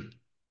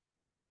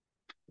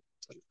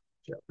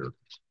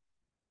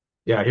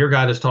 Yeah, here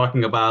God is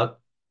talking about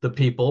the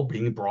people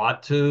being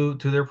brought to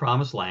their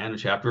promised land in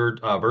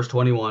verse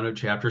 21 of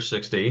chapter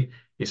 60.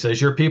 He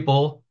says, "Your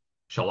people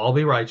shall all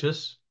be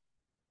righteous.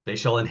 They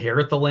shall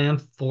inherit the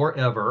land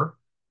forever,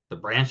 the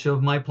branch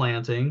of my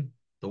planting,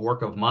 the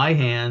work of my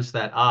hands,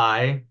 that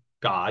I,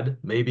 God,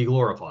 may be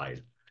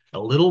glorified. A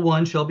little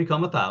one shall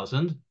become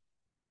 1,000.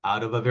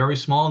 Out of a very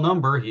small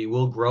number, he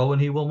will grow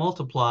and he will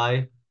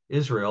multiply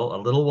Israel. A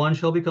little one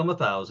shall become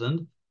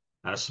 1,000,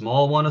 and a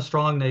small one a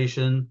strong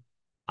nation.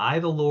 I,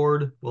 the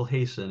Lord, will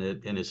hasten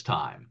it in his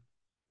time."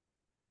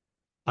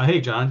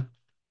 Hey, John,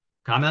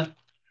 comment?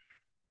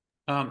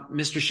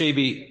 Mr.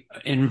 Shabi,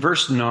 in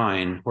verse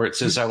 9, where it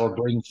says, I will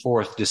bring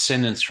forth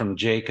descendants from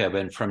Jacob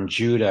and from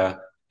Judah,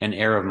 an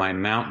heir of my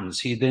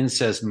mountains, he then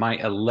says, my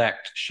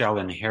elect shall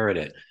inherit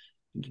it.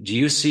 Do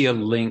you see a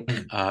link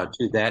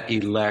to that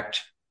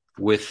elect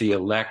with the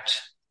elect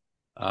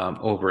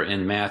over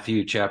in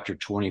Matthew chapter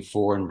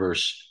 24 and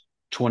verse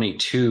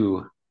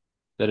 22,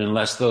 that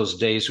unless those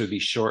days would be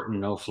shortened,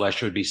 no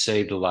flesh would be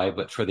saved alive,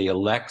 but for the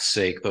elect's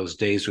sake, those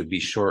days would be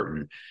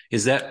shortened?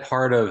 Is that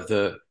part of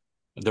the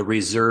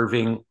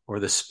reserving or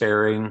the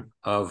sparing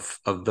of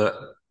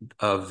the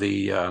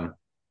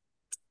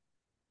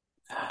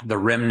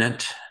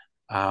remnant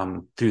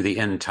through the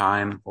end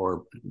time,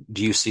 or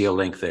do you see a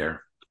link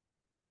there?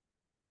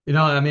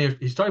 I mean,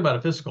 he's talking about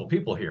a physical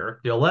people here.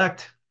 The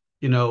elect,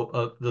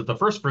 the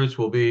first fruits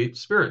will be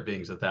spirit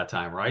beings at that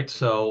time, right?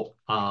 So,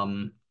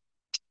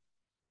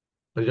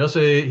 but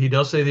he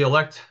does say the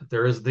elect.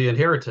 There is the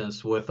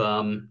inheritance with,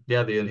 the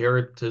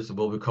inheritance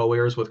will be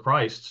co-heirs with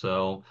Christ.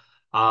 So,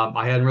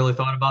 I hadn't really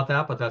thought about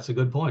that, but that's a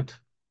good point.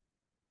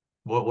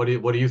 What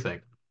do you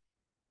think?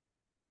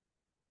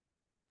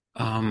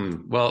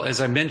 Well, as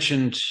I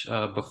mentioned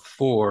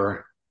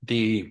before,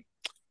 the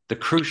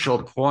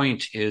crucial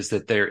point is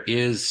that there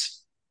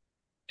is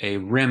a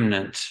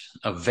remnant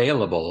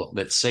available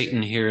that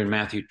Satan here in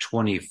Matthew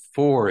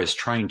 24 is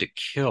trying to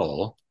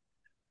kill,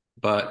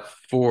 but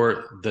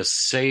for the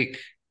sake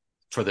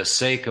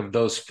of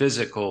those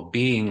physical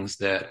beings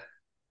that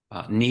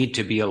need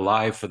to be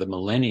alive for the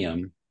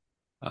millennium,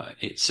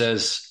 it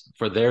says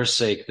for their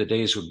sake the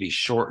days would be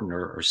shortened,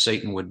 or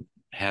Satan would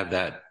have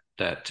that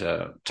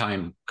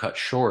time cut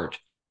short.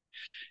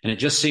 And it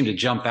just seemed to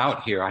jump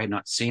out here. I had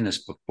not seen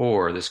this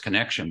before, this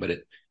connection, but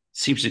it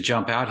seems to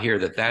jump out here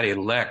that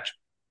elect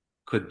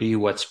could be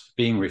what's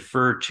being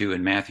referred to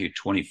in Matthew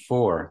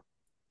 24.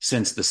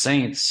 Since the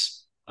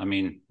saints, I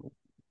mean,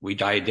 we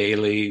die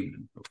daily,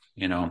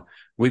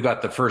 we've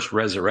got the first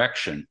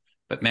resurrection,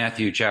 but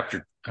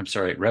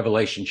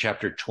Revelation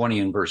chapter 20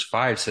 and verse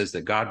 5 says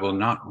that God will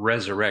not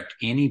resurrect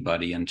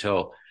anybody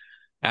until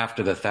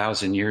after the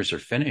 1,000 years are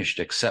finished,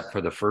 except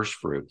for the first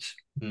fruits.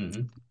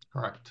 Mm-hmm.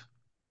 Correct.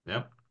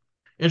 Yep.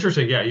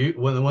 Interesting. Yeah.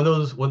 When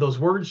those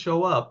words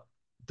show up,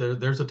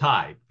 there's a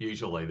tie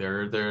usually.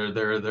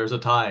 There's a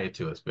tie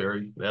to it.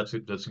 That's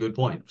a good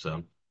point.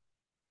 So,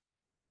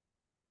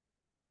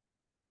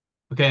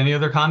 okay. Any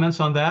other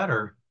comments on that,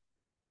 or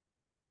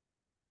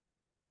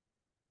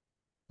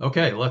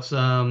okay? Let's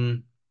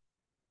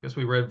guess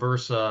we read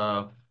verse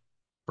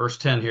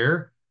 10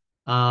 here.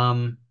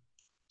 Um,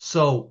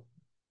 so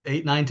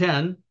 8, 9,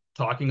 10,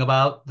 talking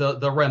about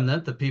the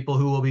remnant, the people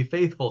who will be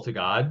faithful to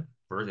God.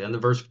 And the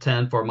verse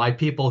 10, for my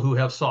people who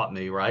have sought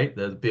me, right?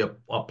 There'd be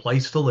a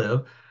place to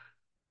live.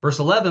 Verse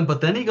 11,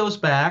 but then he goes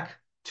back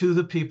to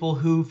the people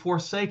who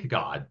forsake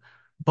God.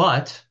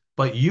 But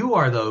you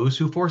are those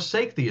who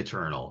forsake the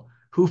eternal,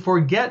 who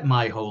forget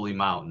my holy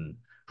mountain,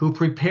 who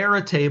prepare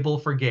a table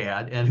for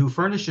Gad, and who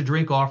furnish a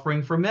drink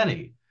offering for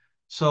many.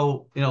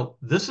 So,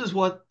 this is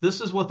what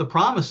the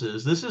promise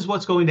is. This is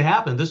what's going to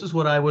happen. This is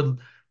what I would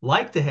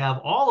like to have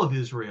all of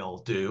Israel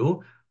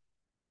do.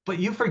 But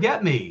you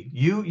forget me.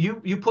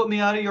 You put me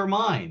out of your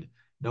mind.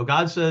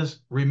 God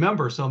says,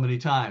 remember so many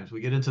times. We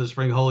get into the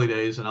spring holy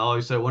days, and I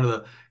always say one of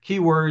the key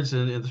words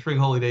in the spring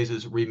holy days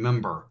is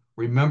remember.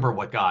 Remember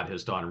what God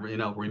has done.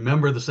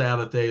 Remember the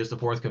Sabbath day is the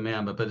fourth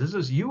commandment. But this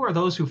is, you are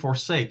those who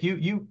forsake.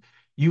 You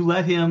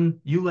let him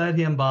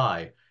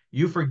by.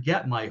 You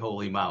forget my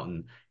holy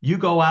mountain. You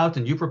go out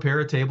and you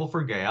prepare a table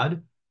for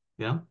Gad.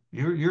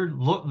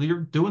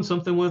 You're doing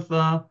something with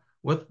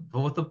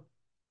the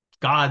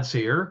gods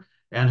here,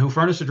 and who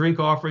furnish a drink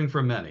offering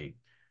for many.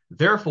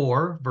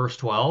 Therefore, verse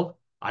 12,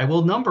 I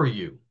will number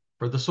you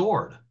for the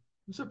sword.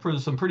 These are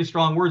some pretty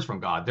strong words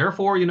from God.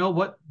 Therefore, you know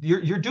what?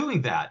 You're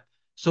doing that.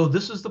 So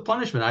this is the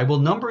punishment. I will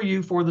number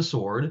you for the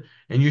sword,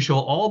 and you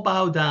shall all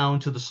bow down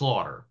to the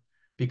slaughter.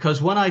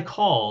 Because when I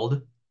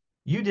called,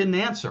 you didn't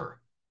answer.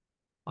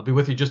 I'll be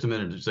with you just a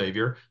minute,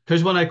 Xavier.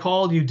 Because when I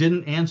called, you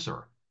didn't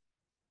answer.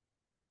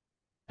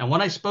 And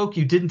when I spoke,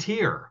 you didn't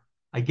hear.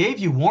 I gave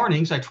you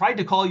warnings. I tried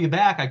to call you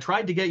back. I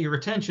tried to get your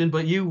attention,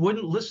 but you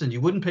wouldn't listen.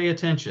 You wouldn't pay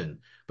attention.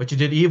 But you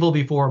did evil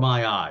before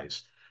my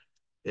eyes.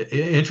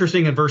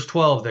 Interesting in verse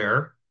 12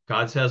 there,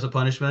 God has a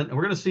punishment. And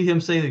we're going to see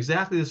him say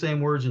exactly the same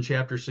words in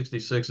chapter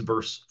 66,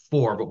 verse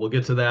 4, but we'll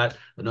get to that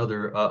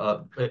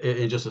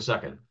in just a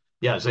second.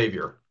 Yeah,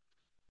 Xavier.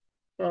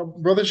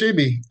 Brother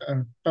Shabi,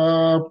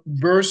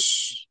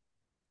 verse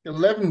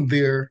 11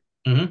 there,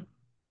 Hmm.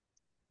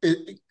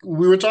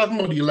 we were talking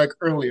about the elect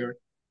earlier.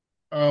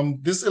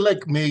 This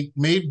elect may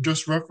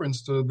just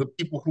reference to the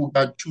people who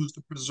God choose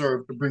to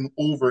preserve to bring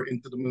over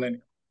into the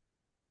millennium.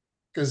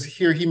 Because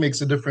here he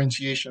makes a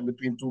differentiation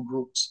between two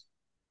groups.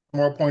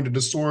 More pointed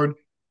the sword,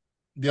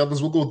 the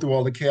others will go through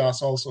all the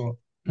chaos also,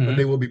 but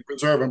they Hmm. will be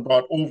preserved and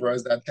brought over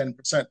as that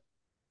 10%.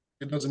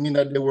 It doesn't mean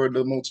that they were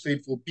the most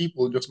faithful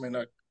people, it just mean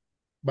that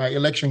by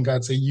election,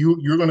 God say,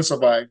 you're going to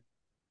survive.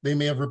 They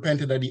may have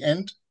repented at the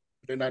end,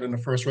 but they're not in the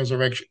first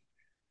resurrection.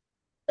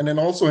 And then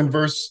also in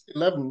verse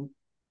 11,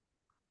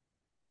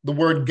 the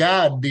word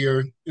God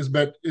there is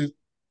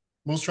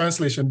most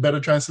translation better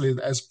translated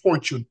as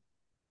fortune,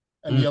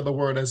 and the Mm. other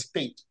word as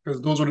fate,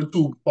 because those are the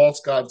two false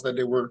gods that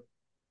they were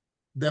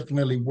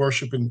definitely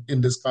worshiping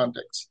in this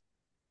context,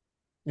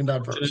 in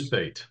that Fortune and verse.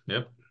 fate.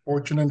 Yep.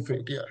 Fortune and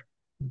fate, yeah.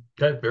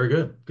 Okay, very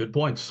good. Good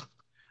points.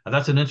 And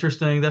that's an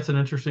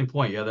interesting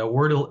point. Yeah, that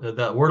word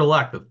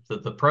elect,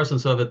 the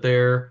presence of it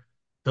there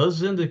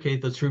does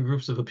indicate the true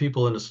groups of the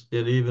people in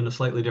even a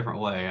slightly different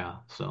way. Yeah.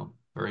 So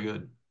very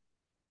good.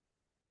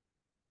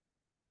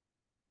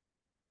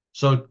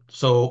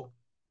 So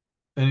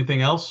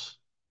anything else?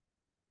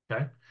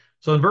 Okay.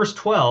 So in verse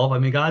 12, I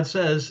mean, God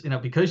says,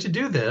 because you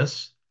do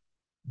this,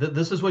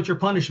 this is what your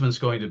punishment's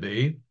going to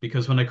be.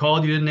 Because when I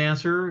called, you didn't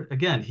answer.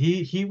 Again,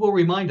 he will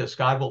remind us.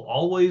 God will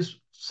always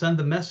send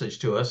the message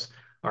to us.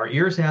 Our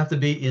ears have to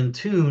be in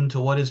tune to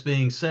what is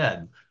being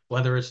said,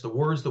 whether it's the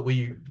words that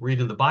we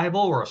read in the Bible,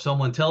 or if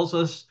someone tells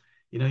us,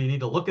 you need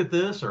to look at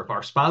this, or if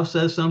our spouse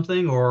says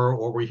something,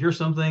 or we hear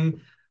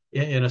something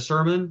in a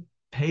sermon.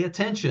 Pay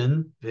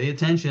attention,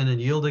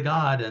 and yield to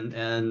God,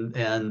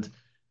 and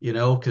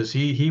because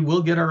he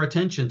will get our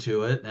attention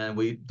to it, and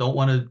we don't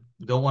want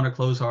to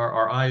close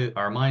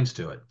our minds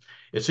to it.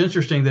 It's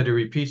interesting that he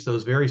repeats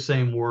those very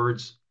same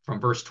words from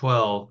verse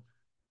 12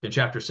 in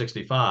chapter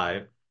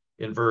 65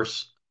 in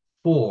verse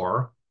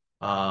 4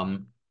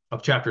 of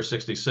chapter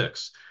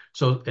 66.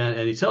 So,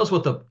 and he tells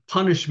what the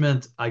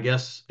punishment, I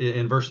guess,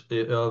 in verse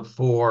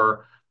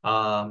for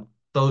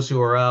those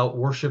who are out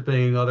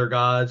worshiping other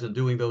gods and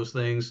doing those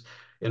things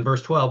in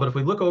verse 12. But if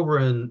we look over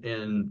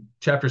in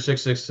chapter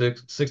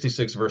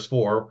 66, verse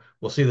 4,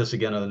 we'll see this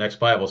again in the next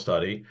Bible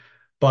study.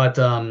 But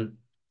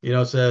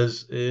it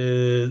says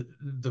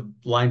the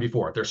line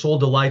before it, their soul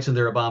delights in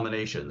their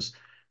abominations.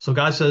 So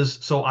God says,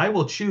 so I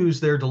will choose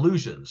their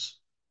delusions,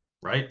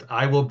 right?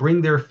 I will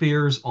bring their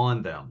fears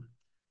on them,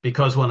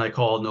 because when I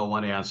called, no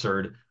one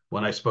answered.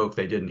 When I spoke,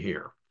 they didn't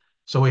hear.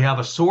 So we have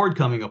a sword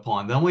coming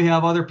upon them. We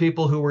have other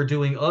people who are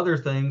doing other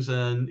things,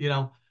 and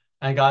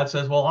God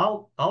says,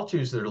 well, I'll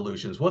choose their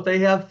delusions. What they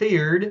have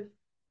feared,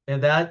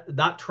 and that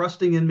not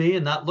trusting in me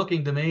and not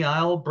looking to me,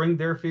 I'll bring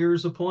their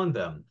fears upon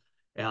them.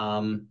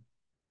 Um,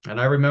 and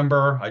I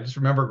just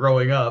remember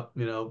growing up,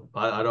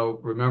 I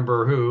don't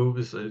remember who,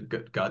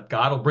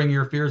 God will bring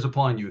your fears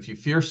upon you. If you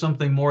fear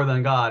something more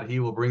than God, he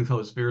will bring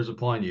those fears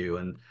upon you.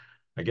 And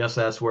I guess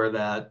that's where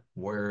that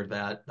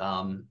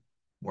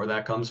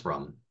comes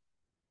from.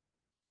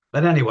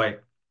 But anyway,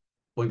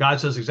 when God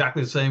says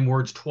exactly the same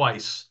words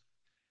twice,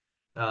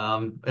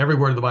 every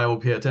word of the Bible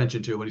we pay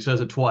attention to. When he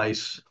says it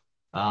twice,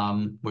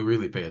 we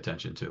really pay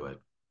attention to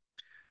it.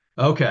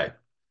 Okay.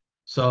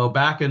 So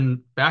back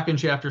in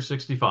chapter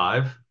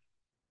 65,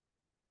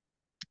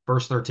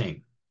 verse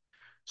 13.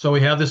 So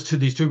we have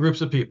these two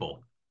groups of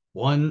people.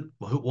 One,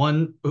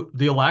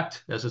 the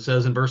elect, as it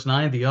says in verse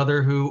 9, the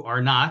other who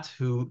are not,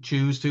 who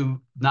choose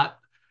to not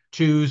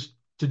choose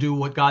to do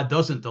what God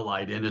doesn't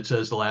delight in. It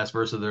says the last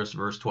verse of this,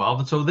 verse 12.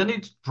 And so then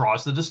he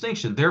draws the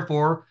distinction.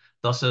 Therefore,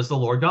 thus says the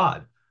Lord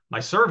God, my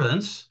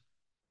servants,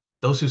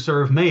 those who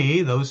serve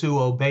me, those who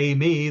obey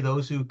me,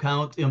 those who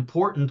count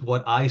important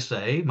what I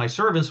say, my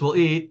servants will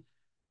eat,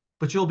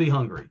 but you'll be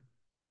hungry.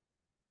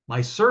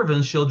 My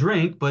servants shall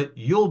drink, but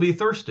you'll be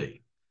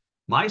thirsty.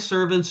 My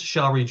servants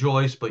shall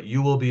rejoice, but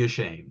you will be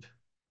ashamed.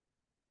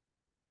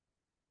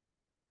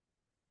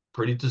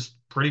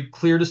 Pretty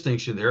clear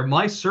distinction there.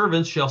 My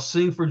servants shall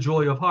sing for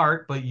joy of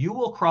heart, but you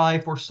will cry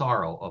for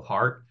sorrow of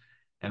heart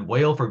and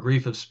wail for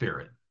grief of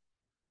spirit.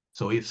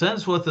 So he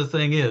says what the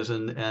thing is,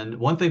 and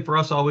one thing for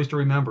us always to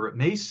remember, it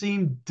may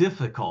seem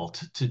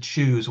difficult to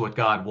choose what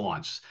God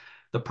wants.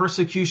 The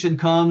persecution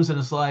comes and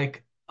it's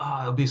like,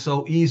 it'll be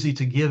so easy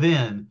to give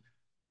in.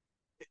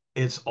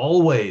 It's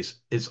always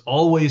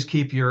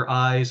keep your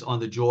eyes on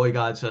the joy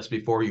God sets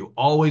before you,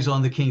 always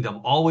on the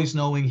kingdom, always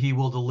knowing he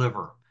will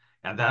deliver.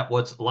 And that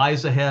what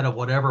lies ahead of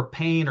whatever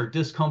pain or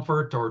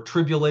discomfort or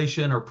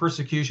tribulation or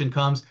persecution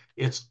comes,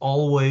 it's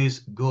always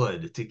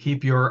good to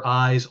keep your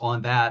eyes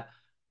on that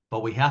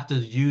but we have to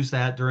use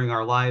that during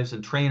our lives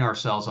and train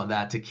ourselves on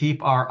that to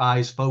keep our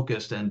eyes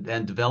focused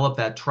and develop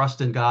that trust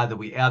in God that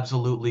we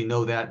absolutely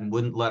know that and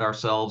wouldn't let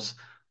ourselves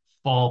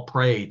fall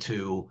prey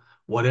to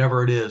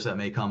whatever it is that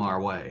may come our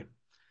way.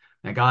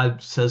 And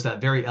God says that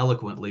very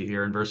eloquently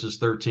here in verses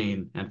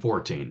 13 and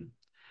 14.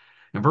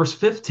 In verse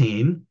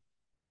 15,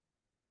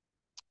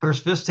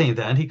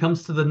 then he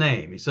comes to the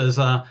name. He says,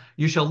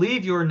 you shall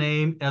leave your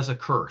name as a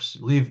curse.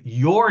 Leave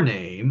your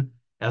name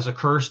as a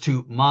curse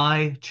to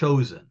my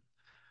chosen.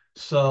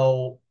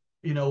 So,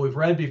 we've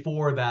read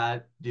before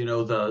that,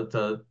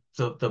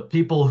 the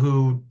people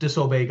who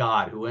disobey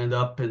God, who end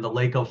up in the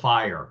lake of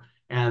fire,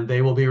 and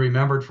they will be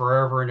remembered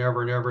forever and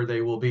ever and ever.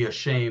 They will be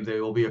ashamed.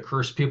 They will be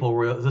accursed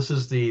people. This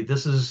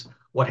is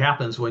what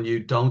happens when you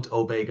don't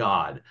obey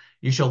God.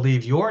 You shall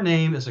leave your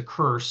name as a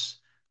curse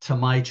to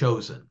my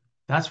chosen.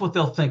 That's what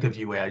they'll think of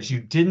you as. You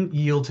didn't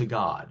yield to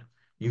God.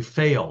 You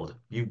failed.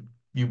 You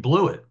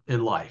blew it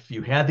in life.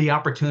 You had the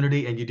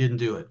opportunity and you didn't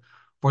do it.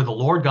 For the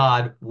Lord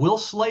God will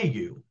slay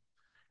you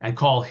and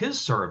call his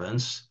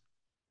servants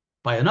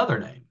by another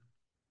name.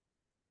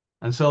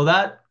 And so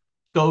that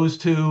goes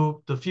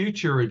to the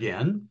future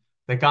again,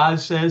 that God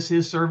says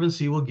his servants,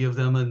 he will give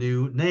them a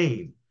new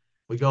name.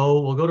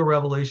 We'll go to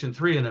Revelation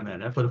 3 in a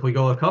minute, but if we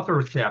go a couple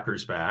of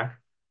chapters back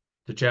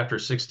to chapter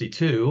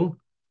 62,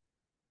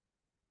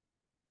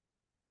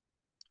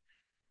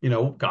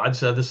 God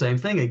said the same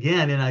thing.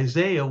 Again, in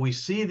Isaiah, we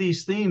see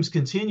these themes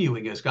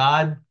continuing as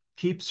God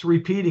keeps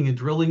repeating and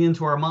drilling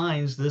into our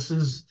minds. This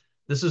is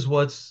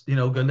what's,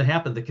 going to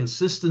happen. The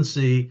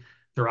consistency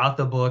throughout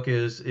the book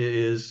is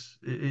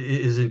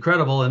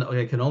incredible, and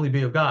it can only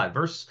be of God.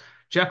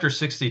 Chapter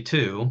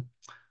 62,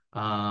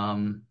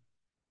 um,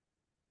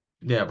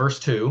 verse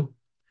 2,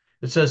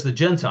 it says, the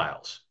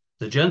Gentiles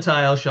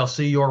shall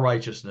see your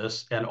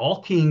righteousness, and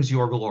all kings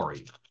your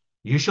glory.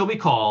 You shall be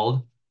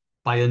called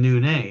by a new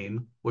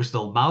name, which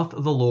the mouth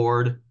of the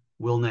Lord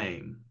will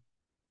name.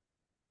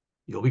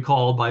 You'll be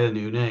called by a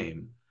new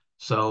name.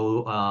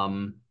 So,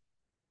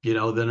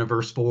 then in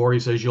verse 4, he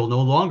says, you'll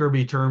no longer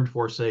be termed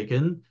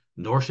forsaken,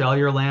 nor shall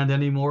your land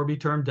anymore be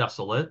termed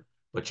desolate,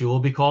 but you will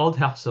be called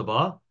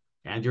Hephzibah,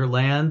 and your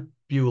land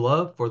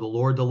Beulah, for the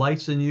Lord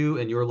delights in you,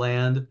 and your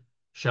land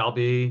shall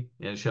be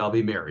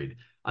married.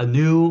 A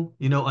new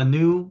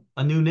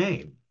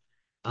name.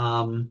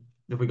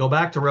 If we go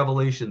back to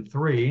Revelation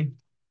 3,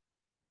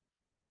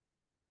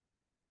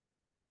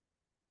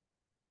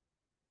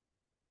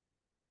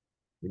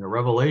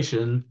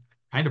 Revelation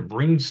kind of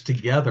brings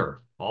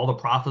together all the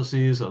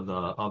prophecies of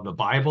the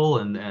Bible,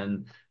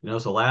 and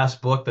it's the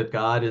last book that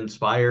God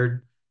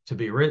inspired to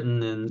be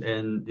written,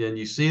 and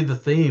you see the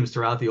themes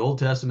throughout the Old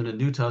Testament and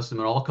New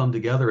Testament all come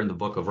together in the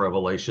book of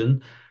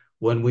Revelation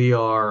when we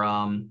are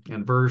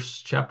in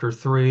chapter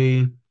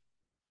 3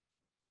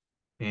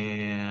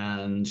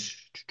 and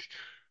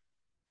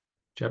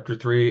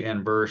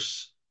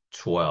verse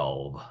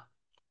 12.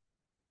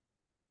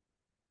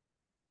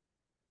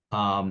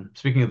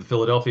 Speaking of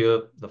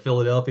the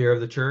Philadelphia of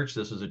the church,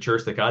 this is a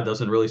church that God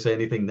doesn't really say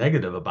anything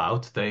negative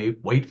about. They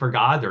wait for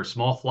God. They're a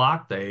small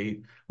flock.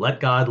 They let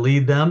God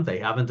lead them. They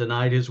haven't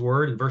denied his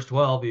word. In verse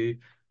 12, they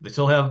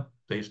still have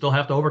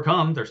to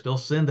overcome. There's still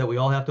sin that we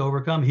all have to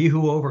overcome. He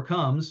who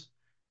overcomes,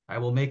 I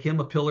will make him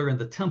a pillar in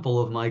the temple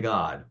of my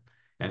God,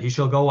 and he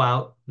shall go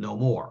out no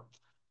more.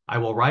 I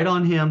will write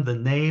on him the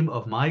name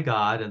of my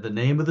God and the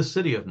name of the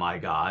city of my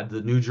God,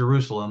 the New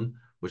Jerusalem,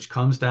 which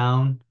comes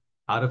down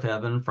out of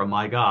heaven from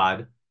my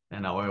God,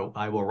 and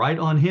I will write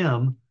on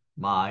him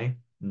my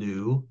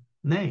new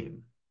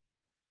name.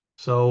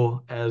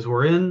 So as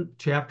we're in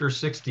chapter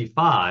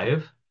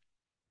 65,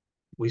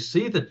 we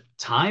see the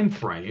time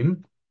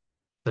frame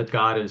that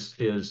God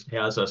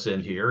has us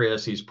in here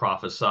as he's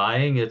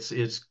prophesying.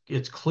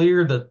 It's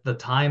clear that the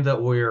time that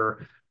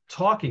we're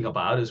talking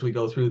about as we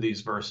go through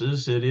these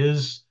verses, it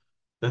is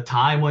the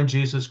time when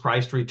Jesus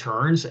Christ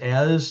returns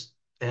as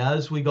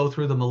we go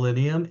through the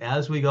millennium,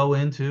 as we go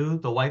into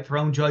the White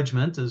Throne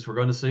Judgment, as we're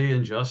going to see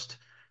in just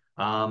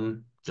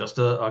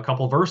a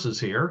couple verses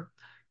here.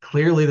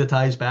 Clearly, that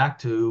ties back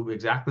to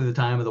exactly the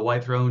time of the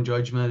White Throne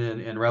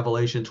Judgment in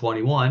Revelation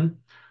 21.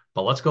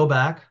 But let's go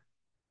back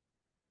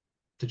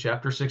to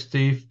chapter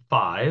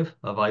 65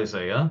 of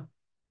Isaiah.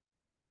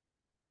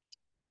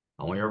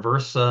 Only our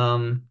verse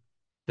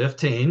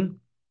 15.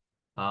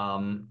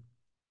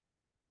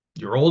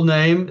 Your old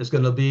name is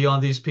going to be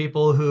on these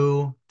people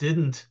who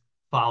didn't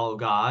follow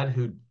God,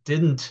 who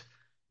didn't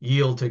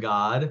yield to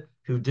God,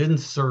 who didn't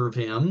serve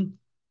him,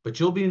 but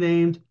you'll be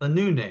named a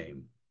new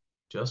name,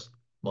 just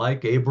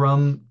like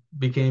Abram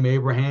became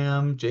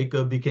Abraham,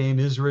 Jacob became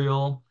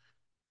Israel.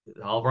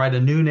 I'll write a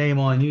new name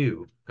on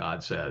you,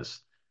 God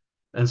says.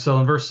 And so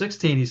in verse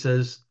 16, he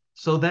says,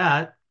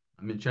 I'm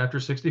in chapter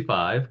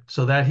 65,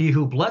 so that he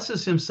who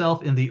blesses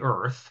himself in the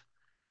earth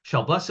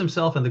shall bless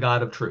himself in the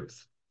God of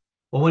truth.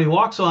 Well, when he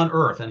walks on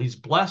earth and he's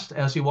blessed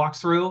as he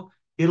walks through,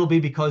 it'll be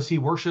because he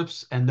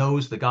worships and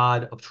knows the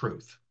God of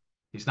truth.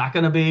 He's not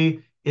going to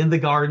be in the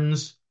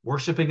gardens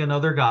worshiping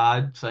another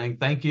God, saying,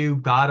 thank you,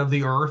 God of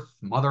the earth,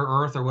 Mother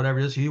Earth, or whatever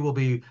it is. He will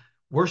be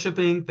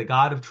worshiping the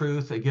God of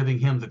truth and giving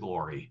him the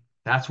glory.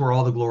 That's where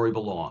all the glory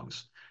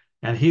belongs.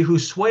 And he who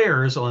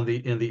swears on the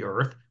in the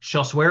earth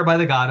shall swear by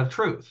the God of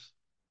truth.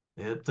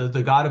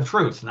 The God of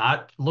truth,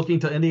 not looking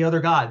to any other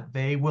God.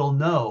 They will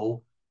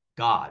know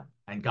God.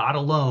 And God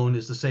alone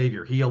is the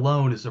Savior. He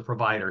alone is the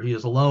provider. He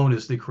is alone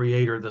is the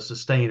creator, the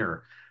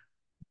sustainer,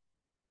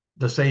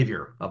 the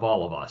Savior of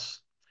all of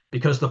us.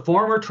 Because the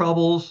former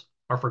troubles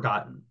are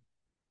forgotten,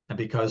 and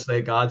because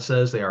God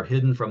says they are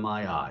hidden from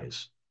my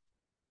eyes.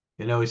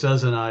 You know, he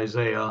says in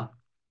Isaiah,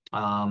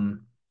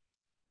 um,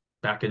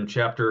 back in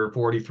chapter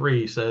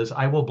 43, he says,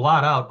 I will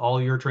blot out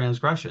all your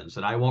transgressions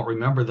and I won't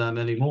remember them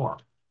anymore.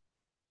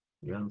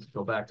 You know, let's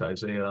go back to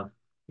Isaiah.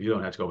 You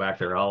don't have to go back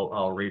there.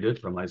 I'll read it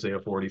from Isaiah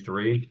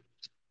 43,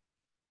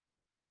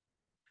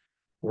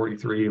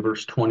 43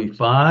 verse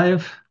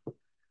 25.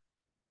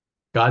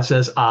 God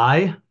says,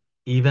 I,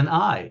 even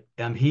I,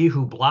 am he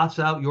who blots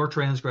out your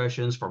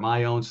transgressions for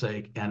my own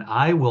sake, and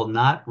I will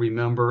not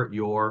remember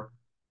your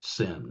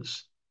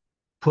sins.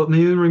 Put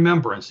me in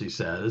remembrance, he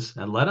says,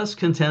 and let us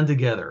contend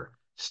together.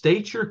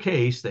 State your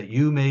case that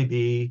you may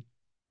be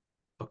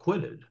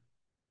acquitted.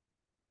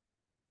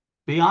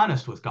 Be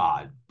honest with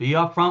God. Be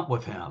upfront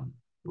with him.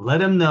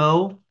 Let him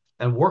know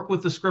and work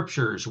with the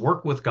scriptures,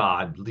 work with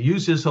God,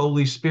 use his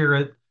Holy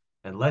Spirit,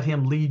 and let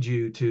him lead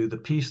you to the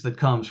peace that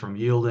comes from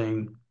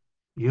yielding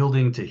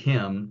to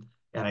him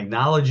and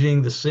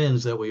acknowledging the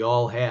sins that we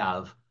all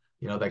have,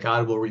 you know, that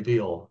God will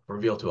reveal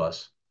to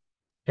us.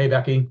 Hey,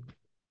 Becky.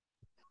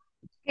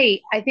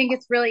 Hey, I think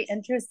it's really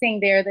interesting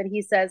there that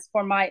he says,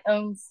 for my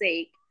own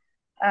sake.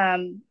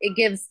 It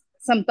gives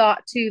some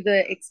thought to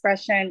the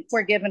expression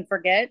forgive and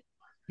forget.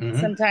 Mm-hmm.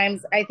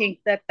 Sometimes I think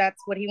that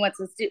that's what he wants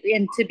us to do,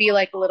 and to be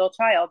like a little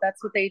child.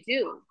 That's what they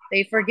do.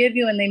 They forgive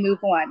you and they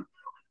move on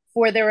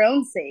for their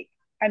own sake.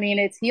 I mean,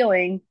 it's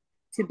healing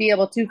to be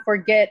able to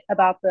forget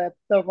about the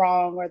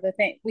wrong or the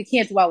thing. We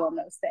can't dwell on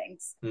those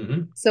things.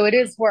 Mm-hmm. So it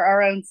is for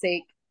our own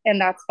sake, and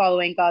that's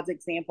following God's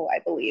example, I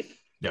believe.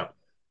 Yeah.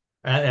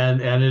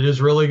 And it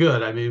is really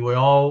good. I mean, we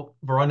all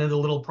run into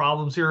little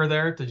problems here or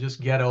there to just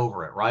get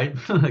over it, right?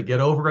 Get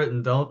over it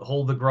and don't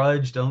hold the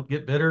grudge. Don't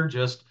get bitter.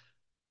 Just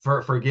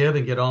forgive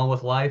and get on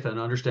with life and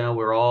understand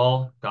we're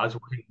all God's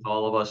working with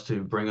all of us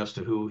to bring us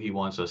to who He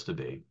wants us to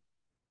be.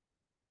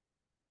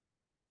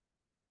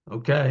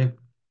 Okay.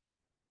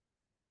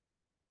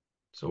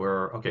 So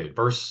we're okay.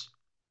 Verse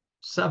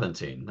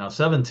 17. Now,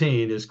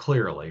 17 is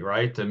clearly,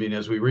 right? I mean,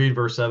 as we read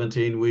verse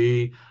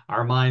 17,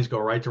 our minds go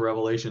right to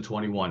Revelation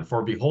 21.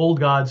 For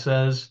behold, God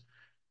says,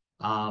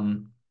 let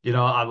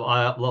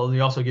me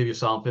also give you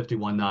Psalm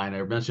 51:9.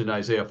 I mentioned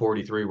Isaiah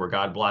 43, where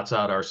God blots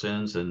out our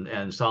sins,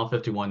 and Psalm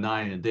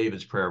 51:9 in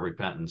David's prayer of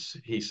repentance,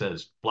 he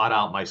says, blot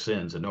out my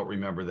sins and don't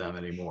remember them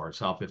anymore.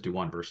 Psalm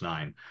 51, verse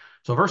 9.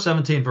 So verse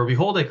 17, for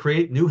behold, I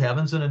create new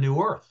heavens and a new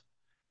earth.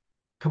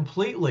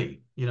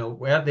 Completely, you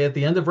know, at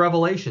the end of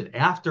Revelation,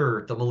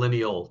 after the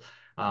millennial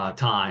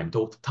time,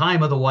 the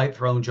time of the White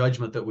Throne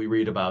Judgement that we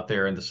read about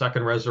there, and the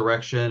second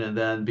resurrection, and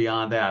then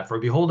beyond that. For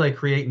behold, I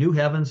create new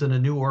heavens and a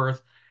new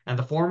earth, and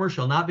the former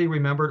shall not be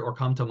remembered or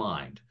come to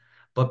mind.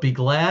 But be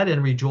glad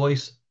and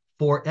rejoice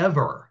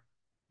forever.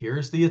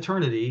 Here's the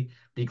eternity.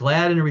 Be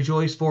glad and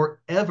rejoice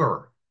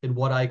forever in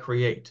what I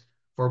create.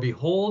 For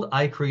behold,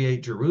 I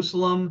create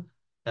Jerusalem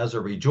as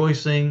a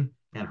rejoicing,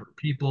 and her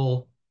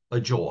people a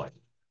joy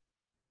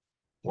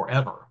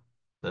forever.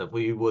 That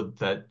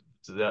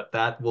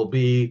will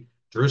be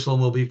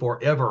Jerusalem will be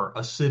forever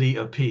a city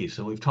of peace.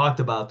 And we've talked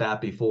about that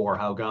before,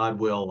 how God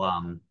will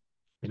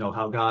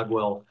how God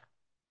will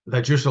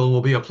that Jerusalem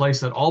will be a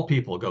place that all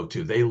people go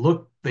to.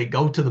 They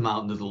go to the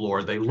mountain of the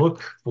Lord. They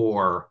look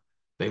for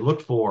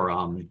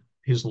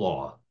his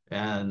law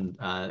and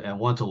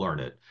want to learn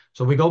it.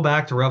 So we go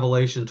back to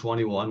Revelation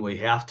 21. We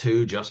have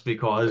to, just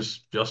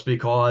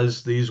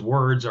because these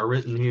words are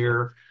written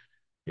here,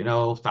 you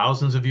know,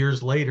 thousands of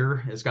years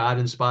later, as God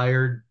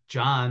inspired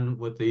John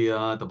with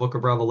the book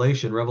of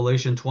Revelation.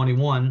 Revelation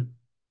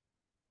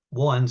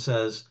 21:1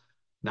 says,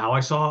 now I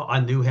saw a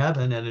new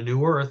heaven and a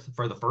new earth,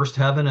 for the first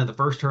heaven and the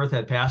first earth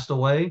had passed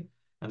away,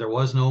 and there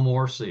was no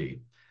more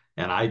sea.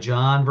 And I,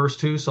 John, verse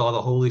 2, saw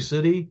the holy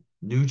city,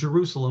 New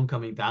Jerusalem,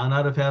 coming down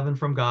out of heaven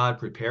from God,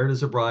 prepared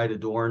as a bride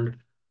adorned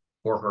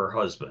for her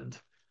husband.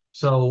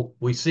 So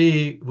we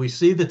see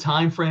the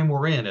time frame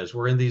we're in as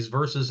we're in these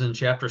verses in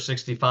chapter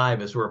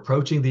 65, as we're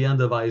approaching the end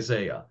of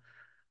Isaiah.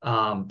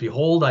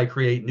 Behold, I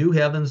create new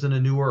heavens and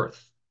a new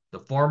earth. The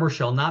former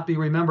shall not be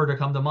remembered or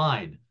come to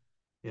mind.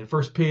 In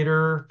First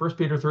Peter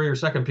 3 or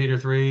Second Peter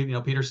 3, you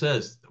know, Peter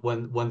says,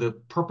 when the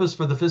purpose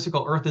for the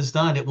physical earth is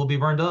done, it will be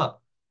burned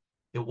up.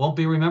 It won't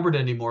be remembered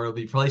anymore. It'll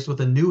be replaced with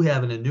a new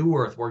heaven and new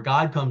earth where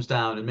God comes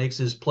down and makes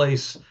his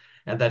place,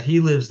 and that he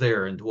lives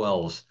there and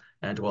dwells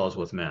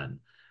with men.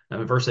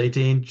 And in verse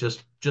 18,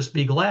 just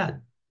be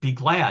glad. Be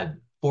glad.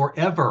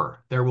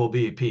 Forever there will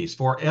be peace.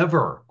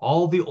 Forever.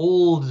 All the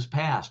old is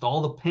past.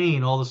 All the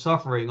pain, all the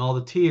suffering, all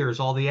the tears,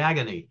 all the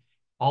agony,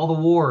 all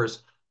the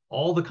wars,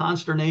 all the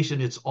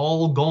consternation, it's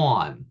all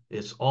gone.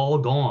 It's all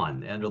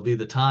gone. And it'll be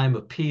the time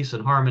of peace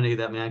and harmony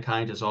that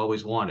mankind has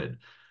always wanted.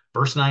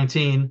 Verse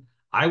 19,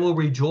 I will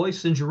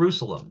rejoice in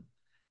Jerusalem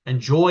and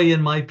joy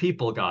in my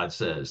people, God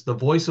says. The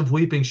voice of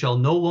weeping shall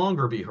no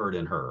longer be heard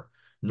in her,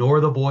 nor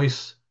the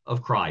voice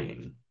of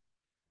crying.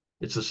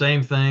 It's the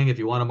same thing. If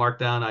you want to mark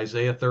down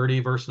Isaiah 30,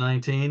 verse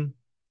 19,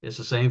 it's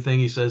the same thing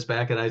he says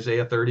back in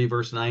Isaiah 30,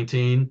 verse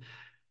 19.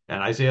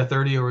 And Isaiah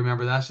 30, you'll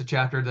remember that's the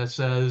chapter that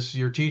says,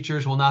 your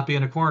teachers will not be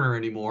in a corner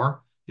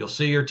anymore. You'll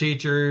see your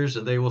teachers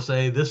and they will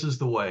say, this is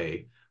the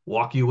way,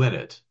 walk you in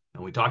it.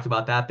 And we talked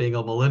about that being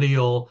a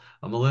millennial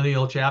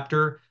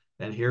chapter.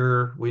 And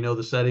here we know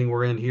the setting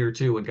we're in here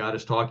too, when God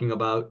is talking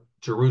about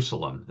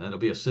Jerusalem. And it'll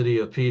be a city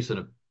of peace and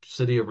a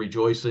city of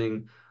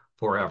rejoicing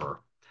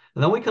forever.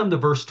 And then we come to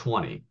verse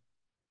 20.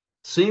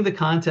 Seeing the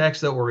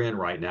context that we're in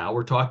right now,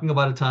 we're talking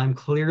about a time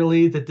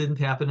clearly that didn't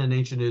happen in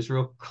ancient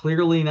Israel,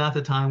 clearly not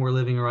the time we're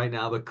living in right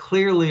now, but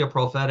clearly a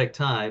prophetic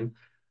time.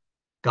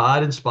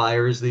 God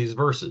inspires these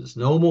verses.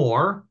 No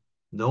more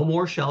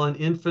shall an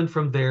infant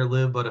from there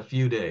live but a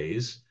few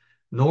days,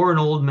 nor an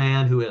old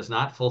man who has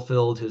not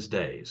fulfilled his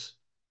days.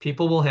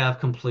 People will have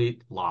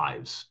complete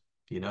lives.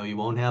 You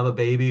won't have a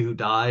baby who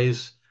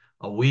dies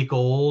a week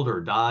old or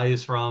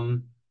dies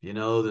from,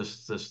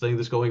 this thing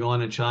that's going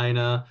on in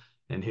China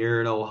and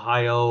here in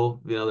Ohio.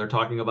 They're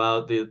talking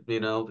about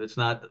it's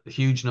not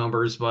huge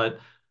numbers, but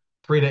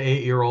 3 to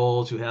 8 year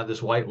olds who have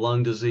this white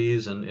lung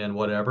disease and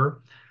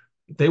whatever.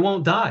 They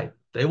won't die.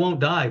 They won't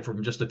die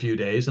from just a few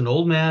days. An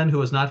old man who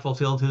has not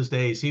fulfilled his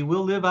days, he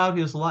will live out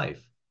his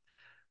life.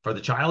 For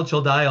the child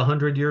shall die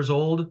 100 years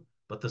old,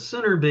 but the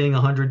sinner being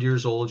 100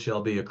 years old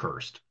shall be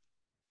accursed.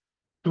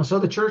 So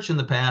the church in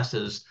the past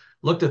has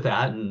looked at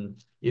that,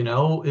 and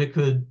it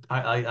could.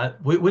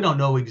 We don't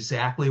know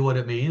exactly what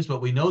it means,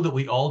 but we know that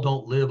we all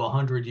don't live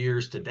 100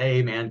 years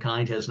today.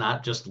 Mankind has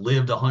not just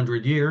lived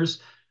 100 years.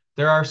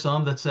 There are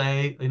some that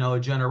say, a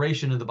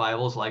generation in the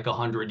Bible is like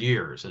 100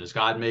 years, and as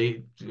God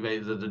made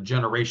the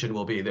generation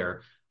will be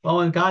there. Well,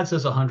 when God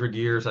says 100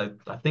 years, I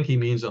think He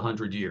means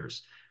 100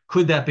 years.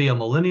 Could that be a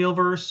millennial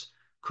verse?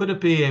 Could it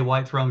be a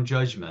White Throne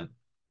Judgement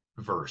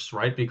verse?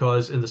 Right,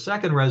 because in the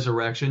second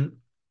resurrection,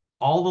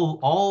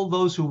 all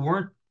those who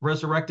weren't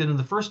resurrected in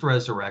the first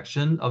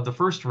resurrection of the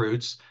first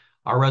fruits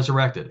are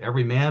resurrected.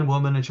 Every man,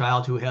 woman, and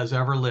child who has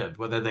ever lived,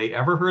 whether they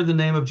ever heard the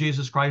name of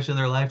Jesus Christ in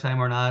their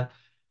lifetime or not,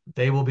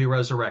 they will be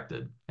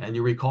resurrected. And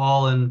you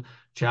recall in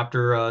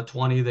chapter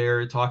 20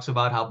 there, it talks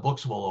about how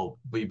books will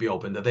be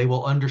opened, that they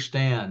will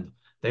understand.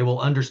 They will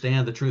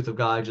understand the truth of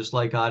God, just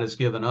like God has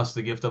given us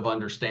the gift of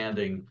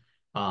understanding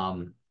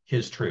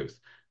His truth.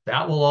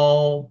 That will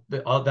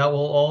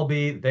all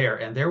be there,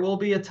 and there will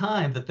be a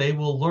time that they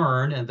will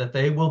learn and that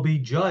they will be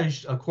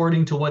judged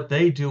according to what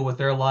they do with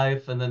their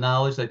life and the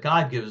knowledge that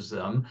God gives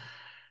them.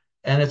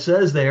 And it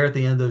says there at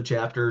the end of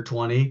chapter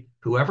 20,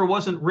 whoever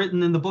wasn't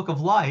written in the book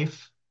of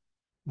life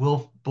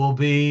will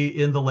be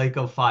in the lake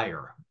of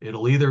fire.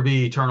 It'll either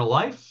be eternal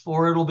life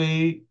or it'll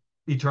be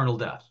eternal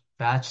death.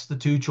 That's the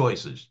two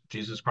choices.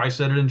 Jesus Christ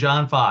said it in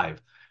John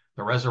 5.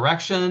 The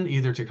resurrection,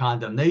 either to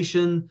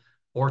condemnation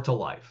or to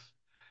life.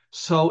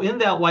 So in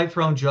that white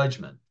throne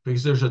judgment,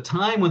 because there's a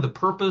time when the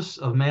purpose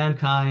of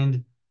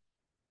mankind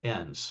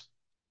ends.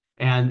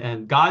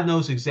 And God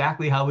knows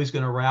exactly how He's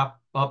going to wrap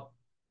up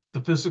the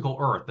physical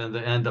earth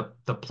and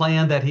the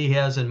plan that He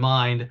has in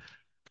mind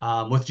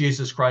with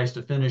Jesus Christ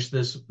to finish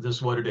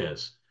this what it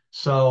is.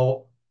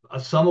 So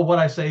some of what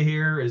I say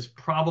here is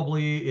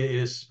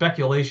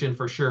speculation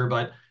for sure,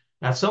 but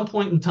at some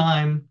point in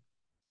time,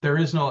 there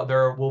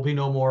will be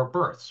no more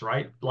births,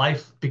 right?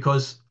 Life,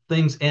 because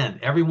things end.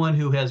 Everyone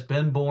who has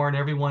been born,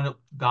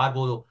 God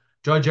will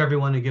judge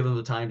everyone and give them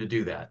the time to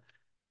do that.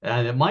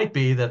 And it might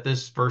be that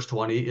this verse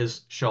 20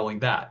 is showing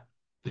that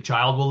the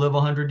child will live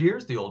 100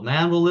 years, the old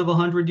man will live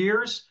 100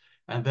 years,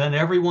 and then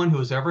everyone who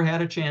has ever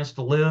had a chance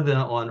to live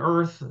on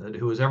earth,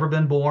 who has ever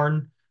been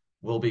born,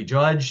 will be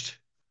judged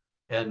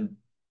and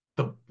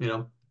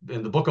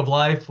in the book of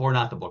life or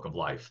not the book of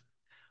life.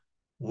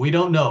 We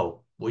don't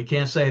know. We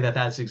can't say that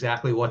that's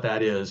exactly what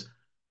that is.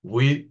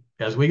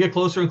 As we get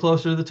closer and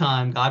closer to the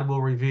time, God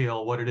will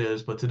reveal what it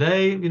is. But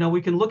today,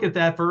 we can look at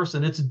that verse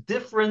and it's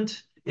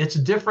different. It's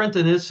different,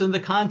 and it's in the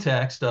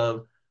context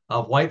of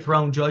white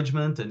throne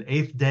judgment and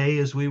eighth day,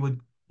 as we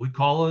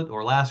call it,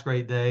 or last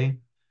great day.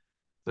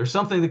 There's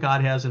something that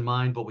God has in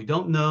mind, but we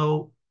don't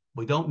know.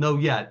 We don't know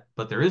yet.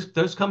 But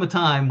there's come a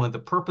time when the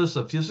purpose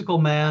of physical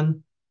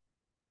man,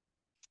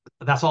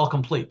 that's all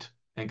complete,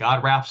 and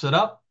God wraps it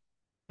up,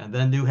 and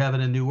then new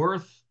heaven and new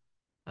earth,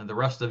 and the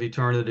rest of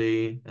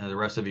eternity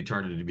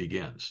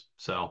begins.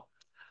 So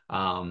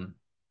um,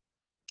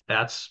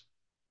 that's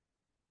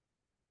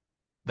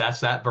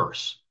that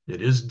verse.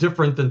 It is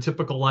different than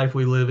typical life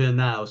we live in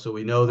now. So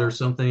we know there's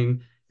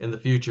something in the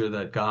future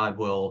that God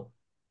will,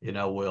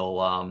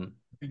 will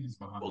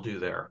do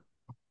there.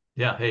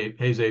 Yeah.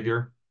 Hey,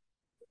 Xavier.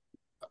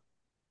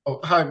 Oh,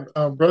 hi,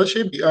 Brother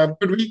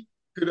Shabi.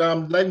 Could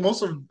like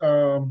most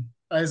of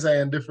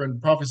Isaiah and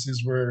different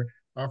prophecies where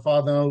our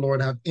Father and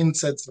Lord have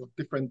insets of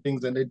different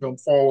things and they jump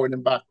forward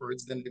and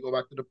backwards, then they go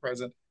back to the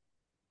present.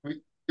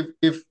 We,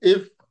 if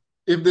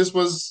this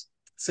was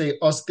say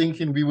us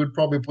thinking, we would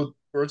probably put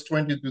verse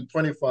 20 to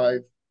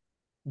 25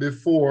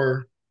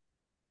 before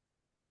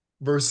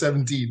verse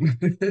 17.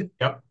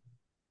 Yep.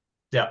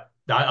 Yeah.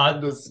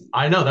 It does,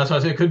 I know. That's why I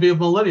say it could be a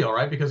millennial,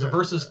 right? Because the yeah,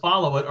 verses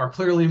follow it are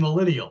clearly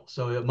millennial.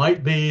 So it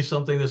might be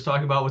something that's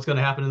talking about what's going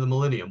to happen in the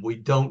millennium. We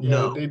don't yeah,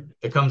 know.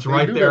 It comes they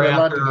right do there that a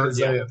lot in after. Yeah,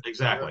 Isaiah. Yeah.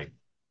 exactly.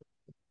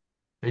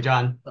 Hey,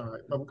 John. All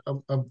right.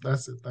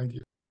 That's it. Thank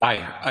you.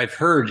 I've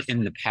heard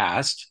in the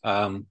past.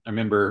 I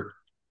remember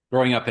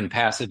growing up in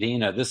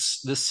Pasadena.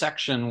 This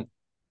section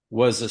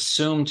was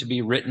assumed to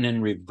be written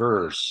in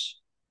reverse,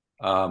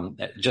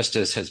 just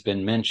as has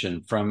been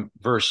mentioned, from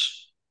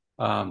verse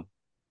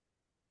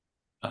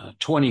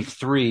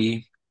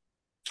 23.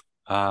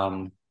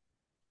 I'm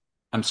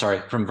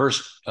sorry, from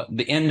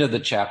the end of the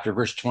chapter,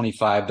 verse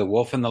 25. The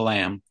wolf and the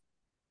lamb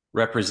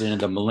represented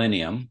the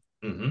millennium.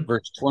 Mm-hmm.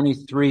 Verse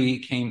 23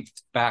 came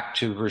back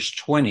to verse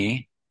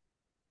 20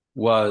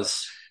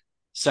 was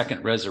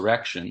second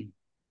resurrection,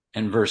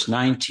 and verse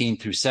 19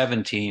 through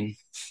 17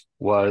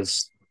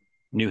 was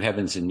new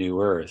heavens and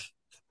new earth.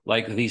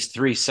 Like these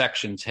three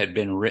sections had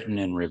been written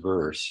in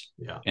reverse.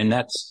 Yeah. And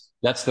that's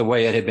the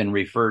way it had been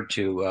referred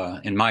to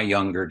in my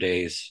younger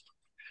days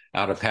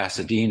out of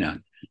Pasadena.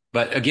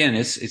 But again,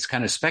 it's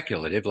kind of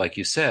speculative, like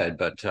you said,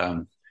 but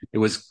it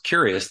was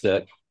curious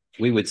that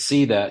we would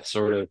see that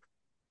sort of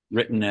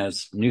written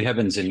as new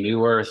heavens and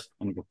new earth,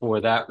 and before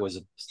that was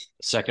a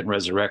second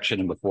resurrection,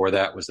 and before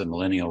that was the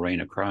millennial reign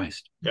of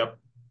Christ. Yep.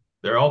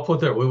 They're all put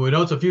there. We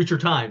know it's a future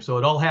time, so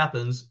it all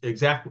happens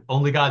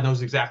only God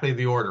knows exactly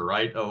the order,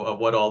 right? Of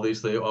what all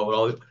these things.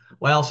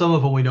 Well, some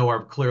of them we know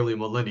are clearly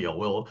millennial.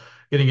 We'll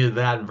getting into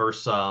that in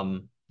verse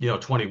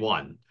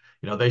 21.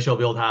 They shall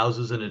build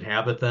houses and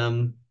inhabit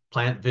them,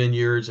 plant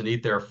vineyards and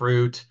eat their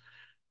fruit.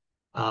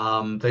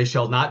 They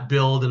shall not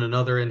build and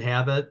another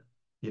inhabit.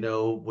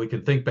 We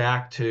can think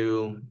back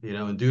to,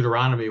 in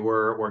Deuteronomy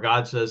where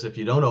God says, if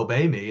you don't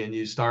obey me and if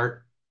you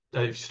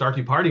start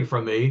departing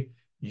from me,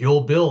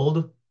 you'll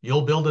build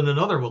and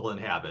another will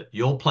inhabit.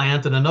 You'll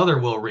plant and another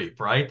will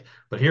reap, right?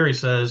 But here he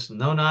says,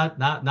 no, not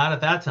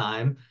at that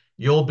time.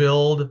 You'll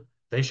build,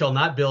 they shall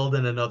not build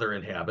and another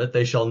inhabit.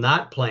 They shall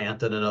not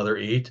plant and another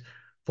eat.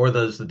 For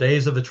as the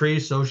days of the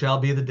trees, so shall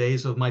be the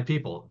days of my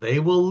people. They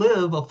will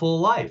live a full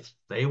life.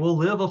 They will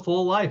live a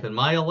full life. And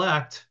my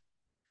elect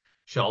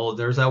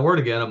there's that word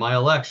again, and my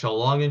elect shall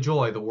long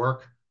enjoy the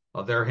work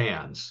of their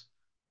hands.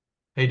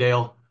 Hey,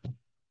 Dale.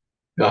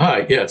 Yeah,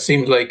 it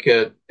seems like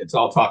it's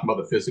all talking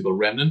about the physical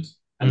remnant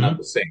and not Mm-hmm.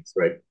 the saints,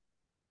 right?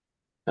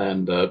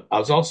 And I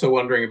was also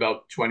wondering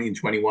about 20 and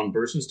 21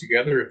 verses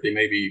together, if they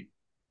maybe,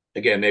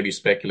 again, maybe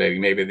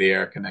speculating, maybe they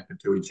are connected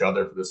to each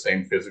other for the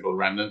same physical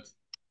remnant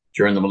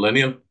during the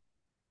millennium.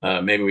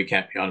 Maybe we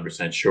can't be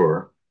 100%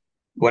 sure.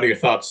 What are your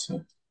thoughts?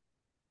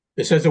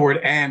 It says the word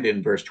 "and"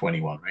 in verse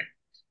 21, right?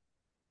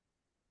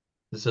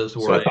 It says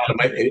the So word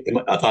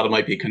I thought it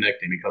might be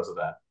connecting because of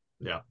that.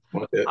 yeah.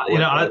 What, You know, what,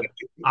 I, what,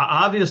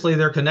 obviously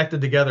they're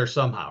connected together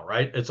somehow,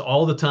 right? It's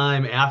all the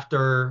time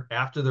after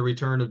the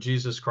return of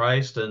Jesus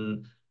Christ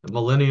and the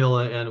millennial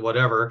and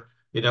whatever,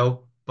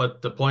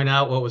 but to point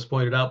out what was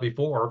pointed out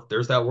before,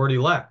 there's that word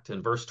elect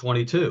in verse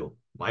 22.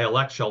 My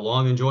elect shall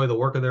long enjoy the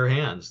work of their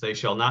hands. They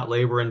shall not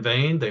labor in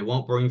vain. They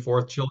won't bring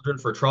forth children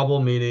for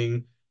trouble,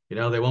 meaning,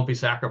 they won't be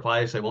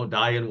sacrificed. They won't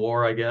die in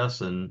war, I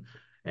guess, and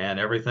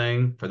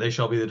everything. For they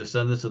shall be the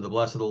descendants of the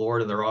blessed of the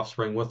Lord and their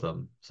offspring with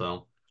them.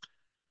 So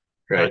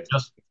right.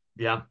 just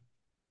yeah.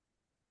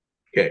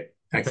 Okay.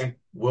 Thanks. Okay.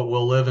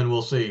 We'll live and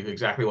we'll see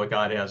exactly what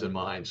God has in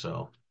mind.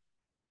 So,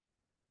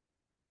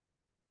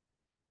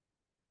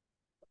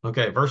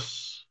 okay,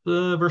 verse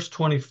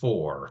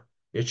 24.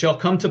 It shall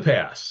come to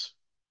pass.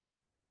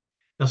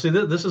 Now, see,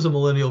 this is a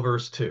millennial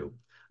verse too,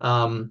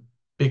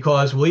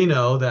 because we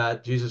know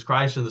that Jesus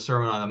Christ in the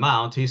Sermon on the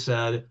Mount, he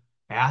said,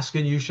 "Ask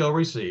and you shall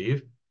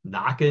receive;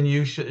 knock and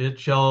it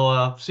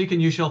shall seek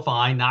and you shall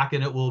find; knock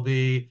and it will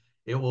be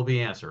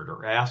answered."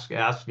 Or ask,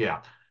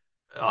 yeah.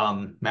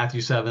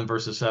 Matthew 7,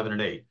 verses 7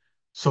 and 8.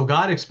 So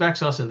God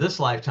expects us in this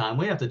lifetime,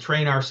 we have to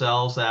train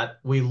ourselves that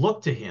we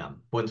look to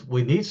him. When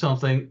we need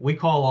something, we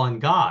call on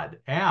God.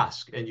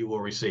 Ask and you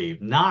will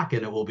receive. Knock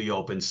and it will be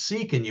open.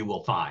 Seek and you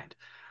will find.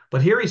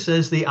 But here he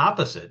says the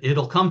opposite.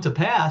 It'll come to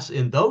pass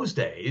in those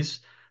days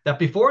that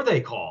before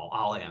they call,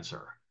 I'll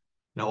answer.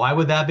 Now, why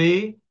would that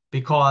be?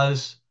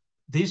 Because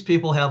these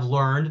people have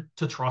learned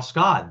to trust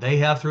God. They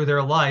have through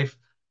their life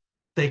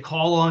they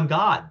call on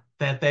God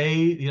that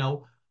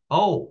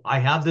oh, I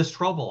have this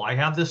trouble. I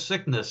have this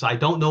sickness. I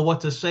don't know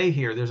what to say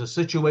here. There's a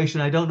situation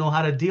I don't know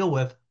how to deal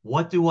with.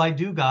 What do I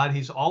do, God?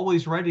 He's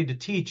always ready to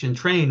teach and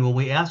train when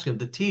we ask him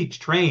to teach,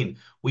 train.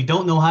 We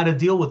don't know how to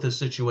deal with this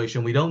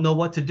situation. We don't know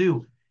what to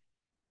do.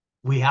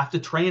 We have to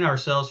train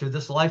ourselves through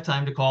this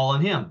lifetime to call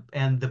on him.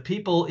 And the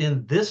people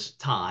in this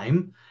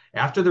time,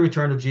 after the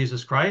return of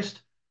Jesus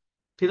Christ,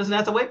 he doesn't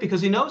have to wait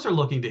because he knows they're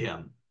looking to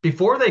him.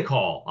 Before they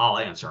call, I'll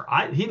answer.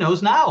 He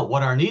knows now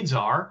what our needs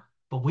are,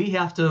 but we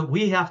have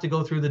to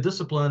go through the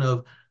discipline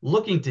of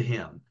looking to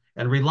him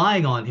and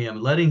relying on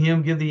him, letting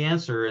him give the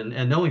answer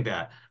and knowing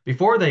that.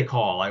 Before they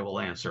call, I will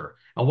answer.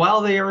 And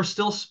while they are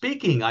still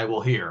speaking, I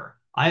will hear.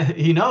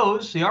 He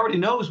already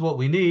knows what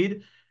we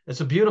need.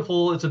 it's a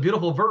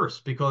beautiful verse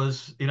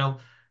because,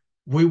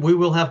 we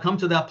will have come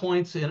to that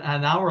point in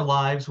our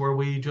lives where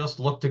we just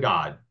look to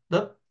God.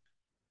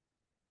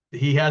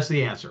 He has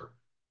the answer.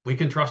 We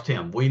can trust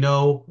him. We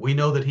know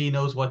that he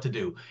knows what to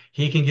do.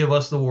 He can give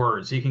us the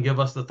words. He can give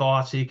us the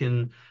thoughts. He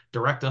can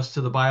direct us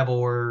to the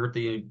Bible where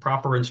the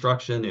proper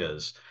instruction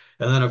is.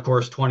 And then, of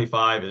course,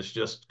 25 is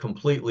just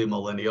completely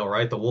millennial,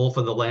 right? The wolf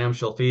and the lamb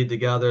shall feed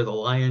together. The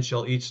lion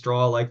shall eat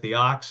straw like the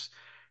ox,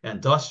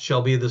 and dust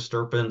shall be the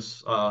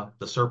serpent's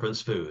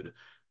food.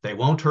 They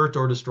won't hurt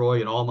or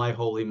destroy in all my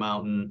holy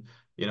mountain,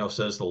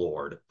 says the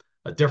Lord.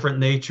 A different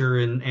nature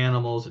in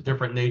animals, a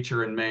different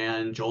nature in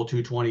man. Joel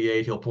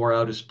 2:28, he'll pour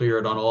out his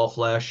spirit on all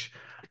flesh.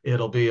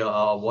 It'll be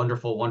a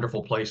wonderful,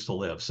 wonderful place to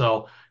live.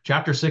 So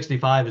chapter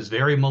 65 is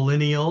very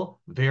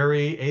millennial,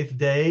 very eighth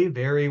day,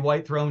 very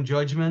white throne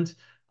judgment.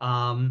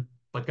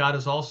 But God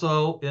is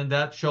also in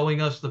that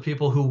showing us the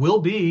people who will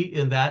be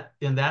in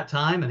that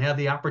time and have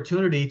the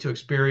opportunity to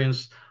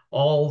experience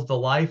all the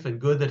life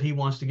and good that he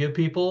wants to give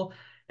people.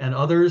 And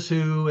others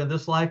who in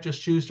this life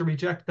just choose to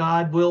reject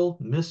God will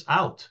miss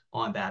out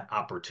on that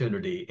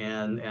opportunity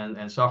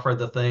and suffer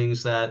the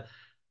things that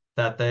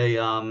they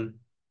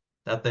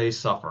that they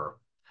suffer.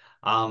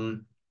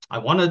 Um, I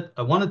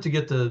wanted to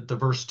get to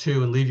verse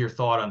 2 and leave your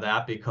thought on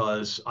that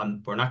because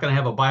we're not going to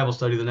have a Bible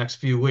study the next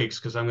few weeks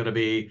because I'm going to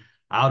be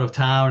out of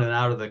town and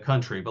out of the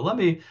country. But let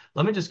me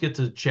just get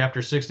to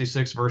chapter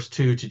 66, verse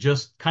 2 to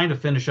just kind of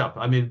finish up.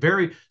 I mean,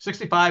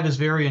 65 is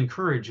very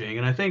encouraging,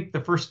 and I think the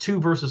first two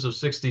verses of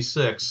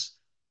 66,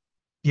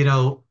 you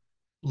know,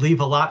 leave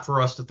a lot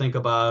for us to think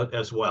about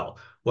as well.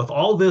 With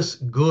all this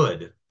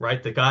good,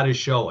 right, that God is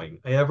showing,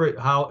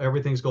 how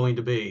everything's going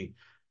to be,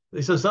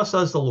 he says, "Thus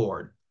says the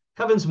Lord,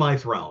 heaven's my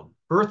throne,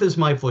 earth is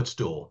my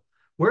footstool.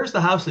 Where's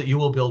the house that you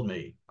will build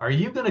me? Are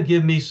you going to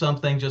give me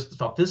something, just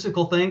a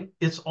physical thing?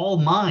 It's all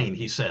mine,"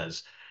 he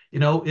says.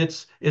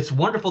 It's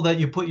wonderful that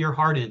you put your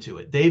heart into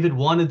it. David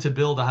wanted to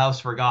build a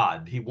house for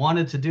God. He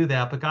wanted to do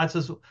that, but God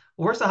says,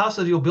 "Where's the house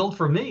that you'll build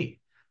for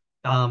me?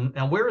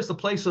 And where is the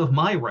place of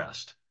my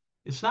rest?"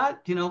 It's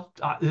not,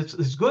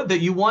 it's good that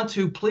you want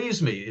to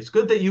please me. It's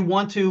good that you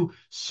want to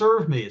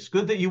serve me. It's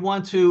good that you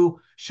want to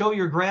show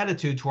your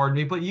gratitude toward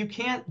me, but you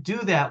can't do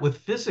that with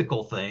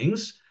physical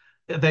things.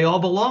 They all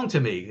belong to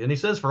me. And he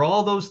says, "For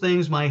all those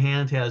things my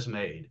hand has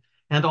made,"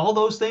 and all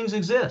those things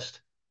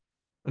exist.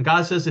 And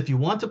God says, if you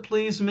want to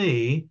please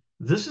me,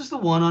 this is the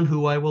one on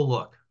who I will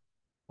look,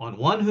 on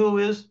one who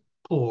is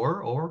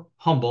poor or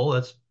humble.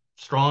 That's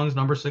Strong's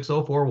number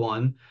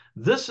 6041.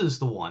 This is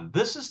the one.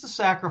 This is the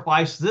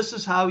sacrifice. This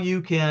is how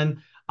you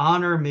can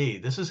honor me.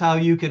 This is how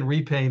you can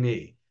repay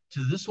me.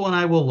 To this one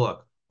I will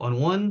look, on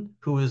one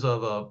who is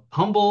of a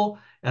humble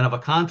and of a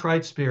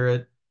contrite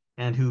spirit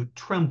and who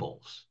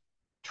trembles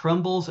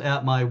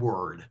at my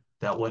word.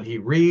 That when he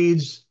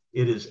reads,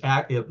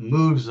 it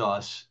moves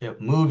us. It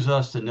moves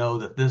us to know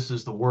that this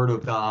is the word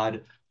of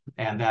God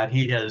and that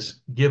he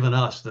has given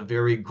us the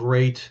very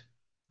great,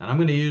 and I'm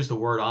going to use the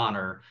word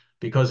honor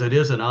because it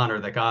is an honor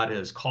that God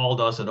has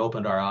called us and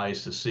opened our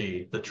eyes to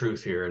see the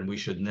truth here, and we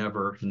should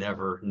never,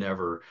 never,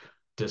 never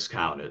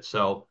discount it.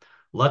 So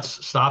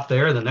let's stop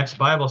there. The next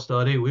Bible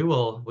study, we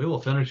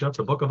will finish up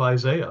the book of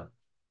Isaiah.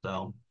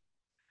 So,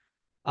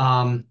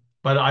 but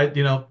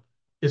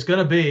it's going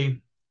to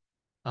be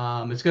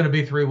it's going to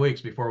be 3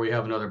 weeks before we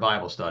have another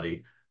Bible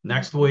study.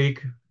 Next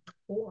week,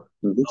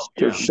 Mr.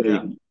 yeah,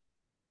 Shabi.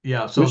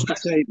 yeah. So Mr.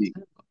 Shabi.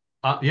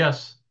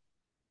 yes,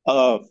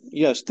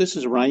 Yes, this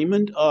is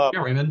Raymond.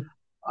 yeah, Raymond.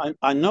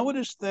 I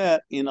noticed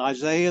that in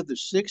Isaiah, the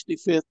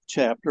 65th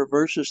chapter,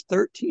 verses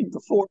 13 to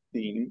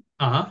 14,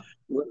 Uh-huh.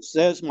 where it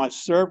says, "My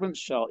servants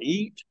shall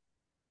eat,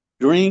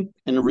 drink,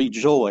 and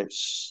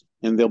rejoice,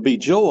 and there'll be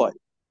joy."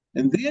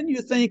 And then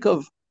you think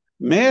of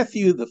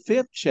Matthew, the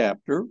 5th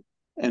chapter,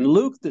 and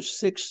Luke, the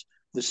sixth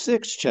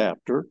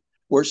chapter,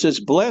 where it says,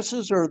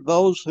 "Blessed are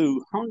those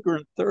who hunger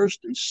and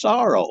thirst in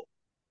sorrow."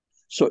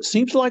 So it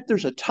seems like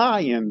there's a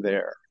tie in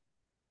there.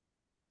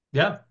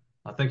 Yeah,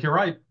 I think you're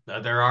right.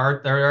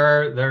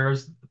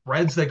 There's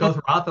threads that go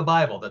throughout the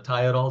Bible that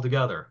tie it all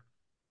together.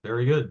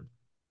 Very good.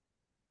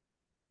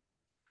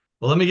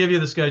 Well, let me give you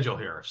the schedule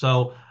here.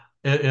 So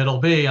it'll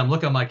be, I'm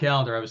looking at my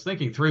calendar. I was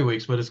thinking 3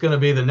 weeks, but it's going to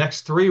be the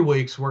next 3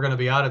 weeks. We're going to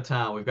be out of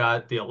town. We've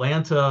got the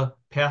Atlanta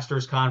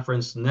Pastors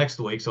Conference next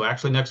week. So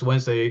actually next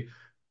Wednesday,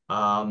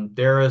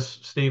 Darius,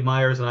 Steve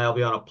Myers, and I will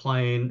be on a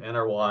plane and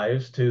our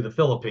wives to the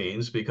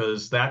Philippines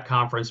because that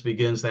conference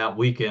begins that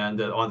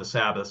weekend on the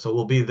Sabbath. So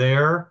we'll be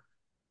there.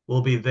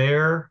 We'll be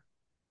there,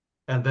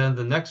 and then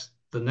the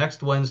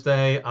next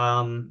Wednesday,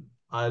 I'm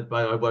going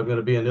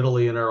to be in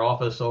Italy in our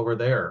office over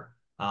there,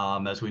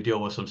 as we deal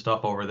with some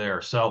stuff over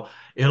there. So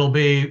it'll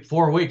be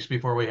 4 weeks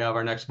before we have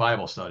our next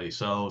Bible study.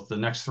 So the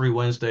next 3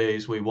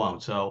 Wednesdays we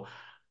won't. So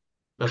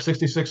the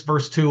 66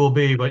 verse 2 will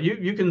be, but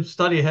you can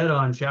study ahead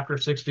on chapter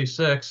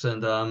 66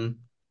 and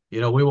we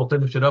will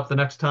finish it up the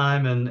next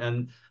time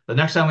and the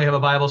next time we have a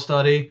Bible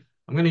study,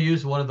 I'm going to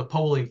use one of the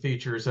polling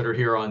features that are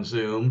here on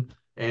Zoom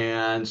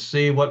and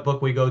see what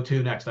book we go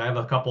to next. I have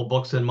a couple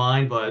books in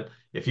mind, but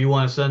if you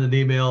want to send an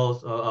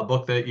email, a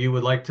book that you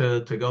would like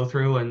to go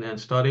through and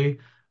study,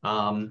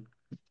 um,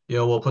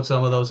 we'll put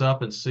some of those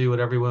up and see what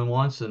everyone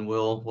wants, and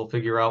we'll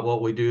figure out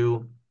what we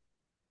do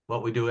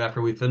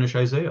after we finish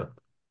Isaiah.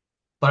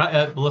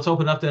 But let's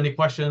open up to any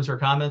questions or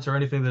comments or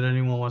anything that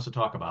anyone wants to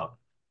talk about.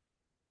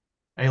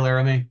 Hey,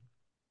 Laramie.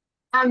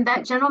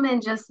 That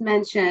gentleman just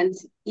mentioned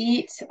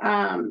eat,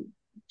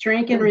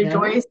 drink, and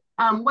rejoice.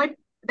 What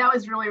that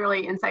was really,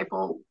 really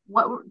insightful.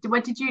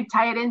 What did you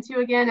tie it into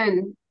again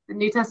in the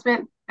New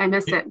Testament? I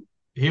missed it.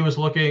 He was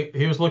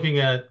looking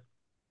at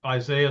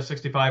Isaiah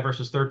 65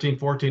 verses 13,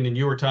 14, and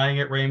you were tying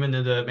it, Raymond,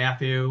 into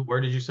Matthew.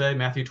 Where did you say?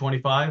 Matthew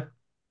 25?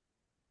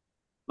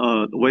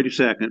 Wait a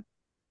second.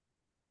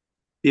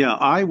 Yeah,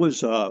 I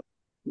was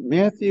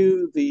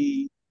Matthew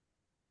the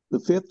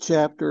fifth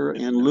chapter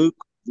and Luke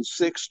the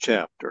sixth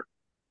chapter,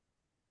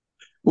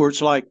 where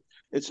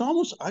it's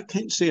almost, I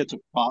can't say it's a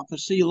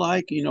prophecy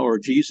like, or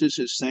Jesus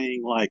is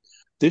saying like,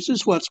 this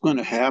is what's going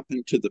to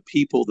happen to the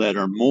people that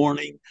are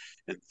mourning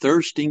and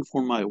thirsting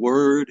for my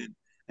word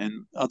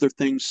and other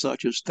things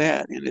such as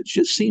that. And it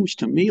just seems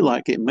to me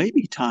like it may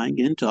be tying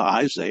into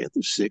Isaiah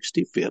the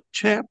 65th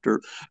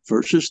chapter,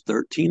 verses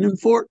 13 and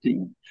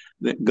 14,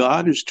 that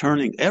God is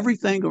turning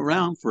everything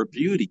around for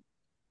beauty.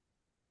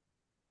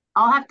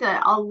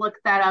 I'll look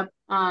that up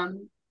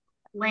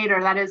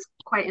later. That is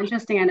quite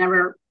interesting. I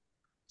never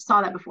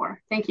saw that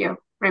before. Thank you,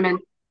 Raymond.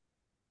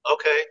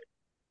 Okay.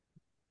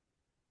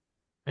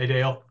 Hey,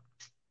 Dale.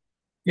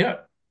 Yeah.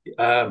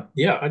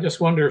 I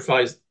just wonder if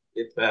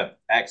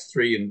Acts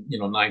 3 and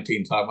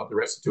 19 talk about the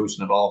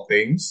restitution of all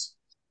things,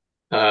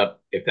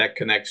 if that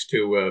connects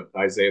to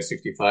Isaiah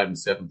 65 and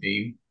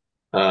 17.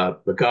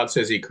 But God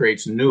says he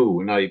creates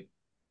new, and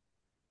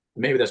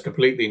maybe that's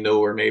completely new,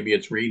 or maybe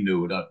it's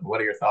renewed. What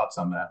are your thoughts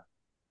on that?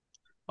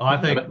 Well,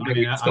 Acts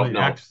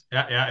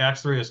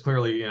 3 is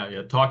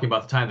clearly, talking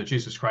about the time that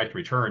Jesus Christ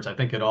returns. I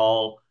think it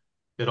all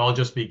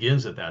just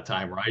begins at that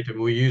time, right? And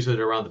we use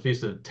it around the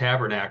Feast of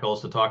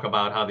Tabernacles to talk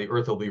about how the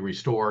earth will be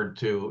restored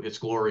to its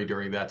glory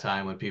during that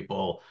time when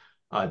people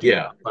do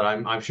Yeah. that. But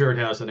I'm sure it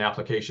has an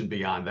application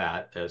beyond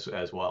that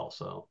as well.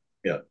 So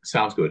Yeah,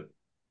 sounds good.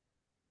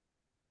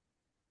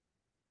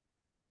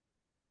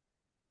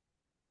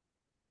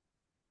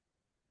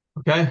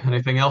 okay,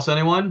 anything else,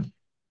 anyone?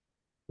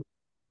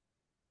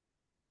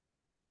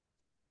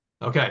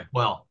 Okay,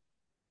 well,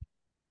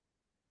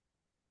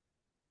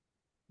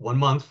 1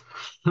 month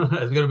is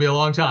going to be a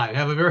long time.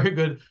 Have a very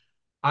good.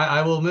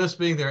 I will miss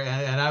being there,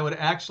 and I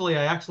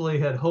actually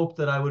had hoped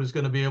that I was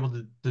going to be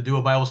able to do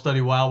a Bible study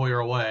while we were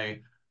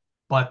away,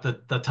 but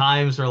the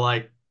times are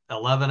like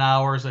 11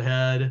 hours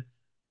ahead,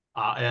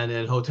 and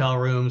in hotel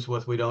rooms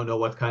with we don't know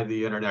what kind of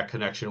the internet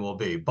connection will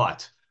be,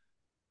 but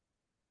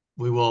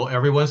we will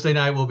every Wednesday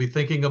night we'll be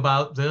thinking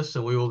about this,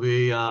 and we'll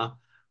be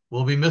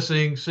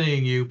missing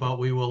seeing you, but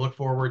we will look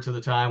forward to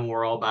the time when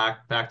we're all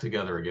back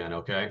together again.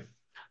 Okay,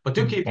 but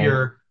do keep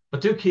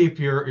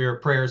your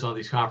prayers on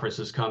these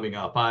conferences coming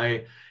up.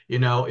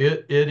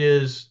 It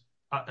is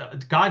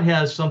God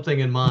has something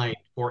in mind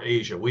for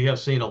Asia. We have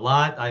seen a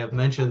lot. I have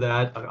mentioned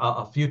that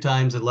a few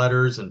times in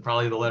letters, and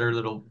probably the letter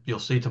that you'll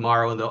see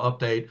tomorrow in the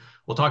update.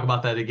 We'll talk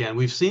about that again.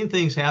 We've seen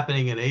things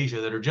happening in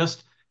Asia that are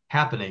just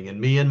happening in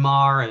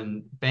Myanmar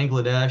and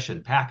Bangladesh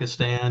and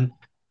Pakistan.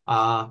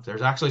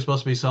 There's actually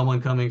supposed to be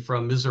someone coming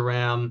from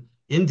Mizoram,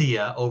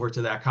 India, over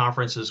to that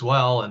conference as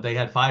well, and they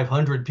had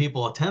 500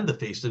 people attend the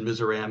feast in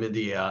Mizoram,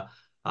 India,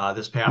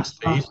 this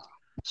past feast.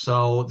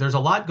 So there's a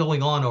lot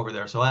going on over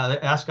there. So I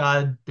ask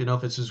God,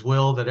 if it's His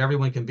will that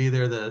everyone can be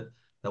there,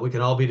 that we can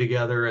all be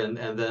together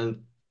and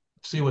then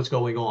see what's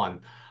going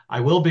on. I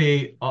will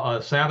be a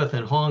Sabbath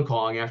in Hong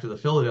Kong after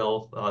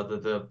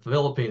the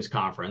Philippines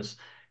conference.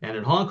 And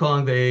in Hong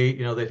Kong,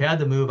 they've had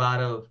to move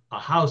out of a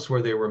house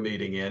where they were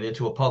meeting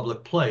into a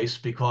public place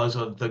because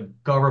of the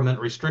government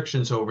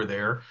restrictions over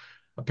there.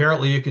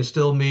 Apparently, you can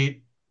still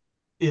meet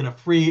in a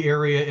free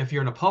area if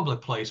you're in a public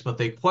place, but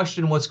they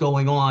question what's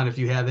going on if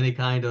you have any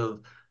kind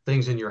of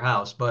things in your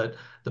house. But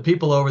the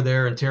people over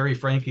there, and Terry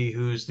Frankie,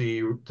 who's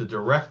the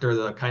director,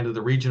 the kind of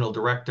the regional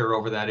director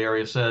over that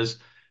area, says,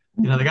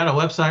 they got a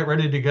website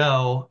ready to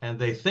go, and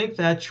they think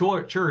that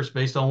church,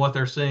 based on what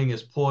they're seeing,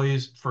 is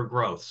poised for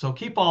growth. So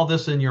keep all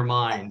this in your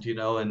mind,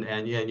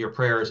 and your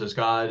prayers as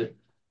God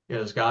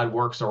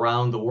works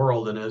around the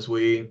world, and as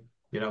we,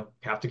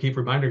 have to keep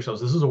reminding ourselves,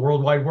 this is a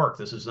worldwide work.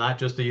 This is not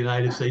just a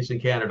United States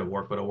and Canada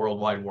work, but a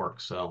worldwide work.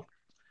 So,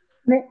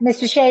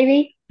 Mr.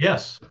 Shabi,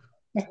 yes.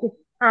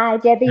 hi,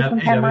 Debbie from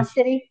Hey, Panama Debbie.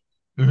 City.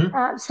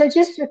 Mm-hmm. So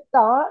just a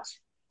thought,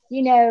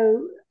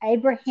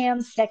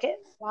 Abraham's second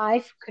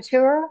wife,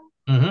 Keturah,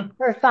 Mm-hmm.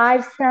 her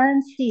 5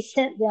 sons, he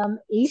sent them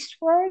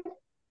eastward.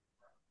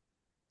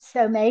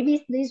 So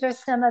maybe these are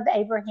some of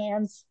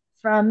Abraham's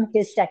from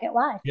his second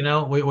wife.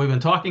 We've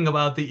been talking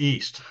about the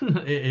East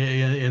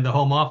in the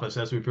home office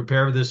as we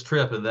prepare for this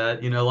trip, and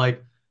that,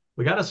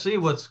 we got to see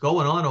what's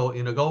going on,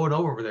 going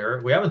over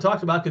there. We haven't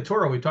talked about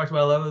Keturah. We've talked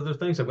about a lot of other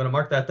things. I'm going to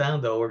mark that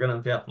down, though. We're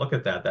going to look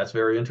at that. That's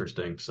very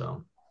interesting.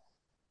 So,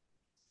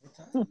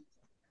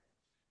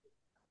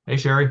 hey,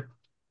 Sherry.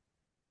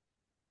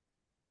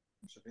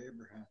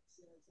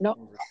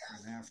 No.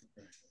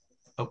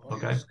 Oh,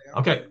 okay.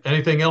 Okay.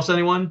 Anything else,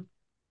 anyone?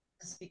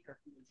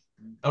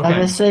 Have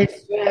Okay. a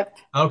safe trip.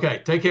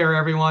 Okay. Take care,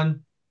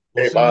 everyone.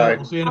 Okay, bye.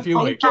 We'll see you in a few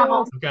Safe weeks.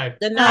 travels. Okay.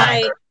 Good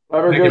night.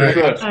 Have a Good good night.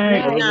 trip. Good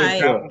night. Have a good night.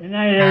 trip. Good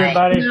night,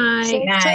 everybody. Night.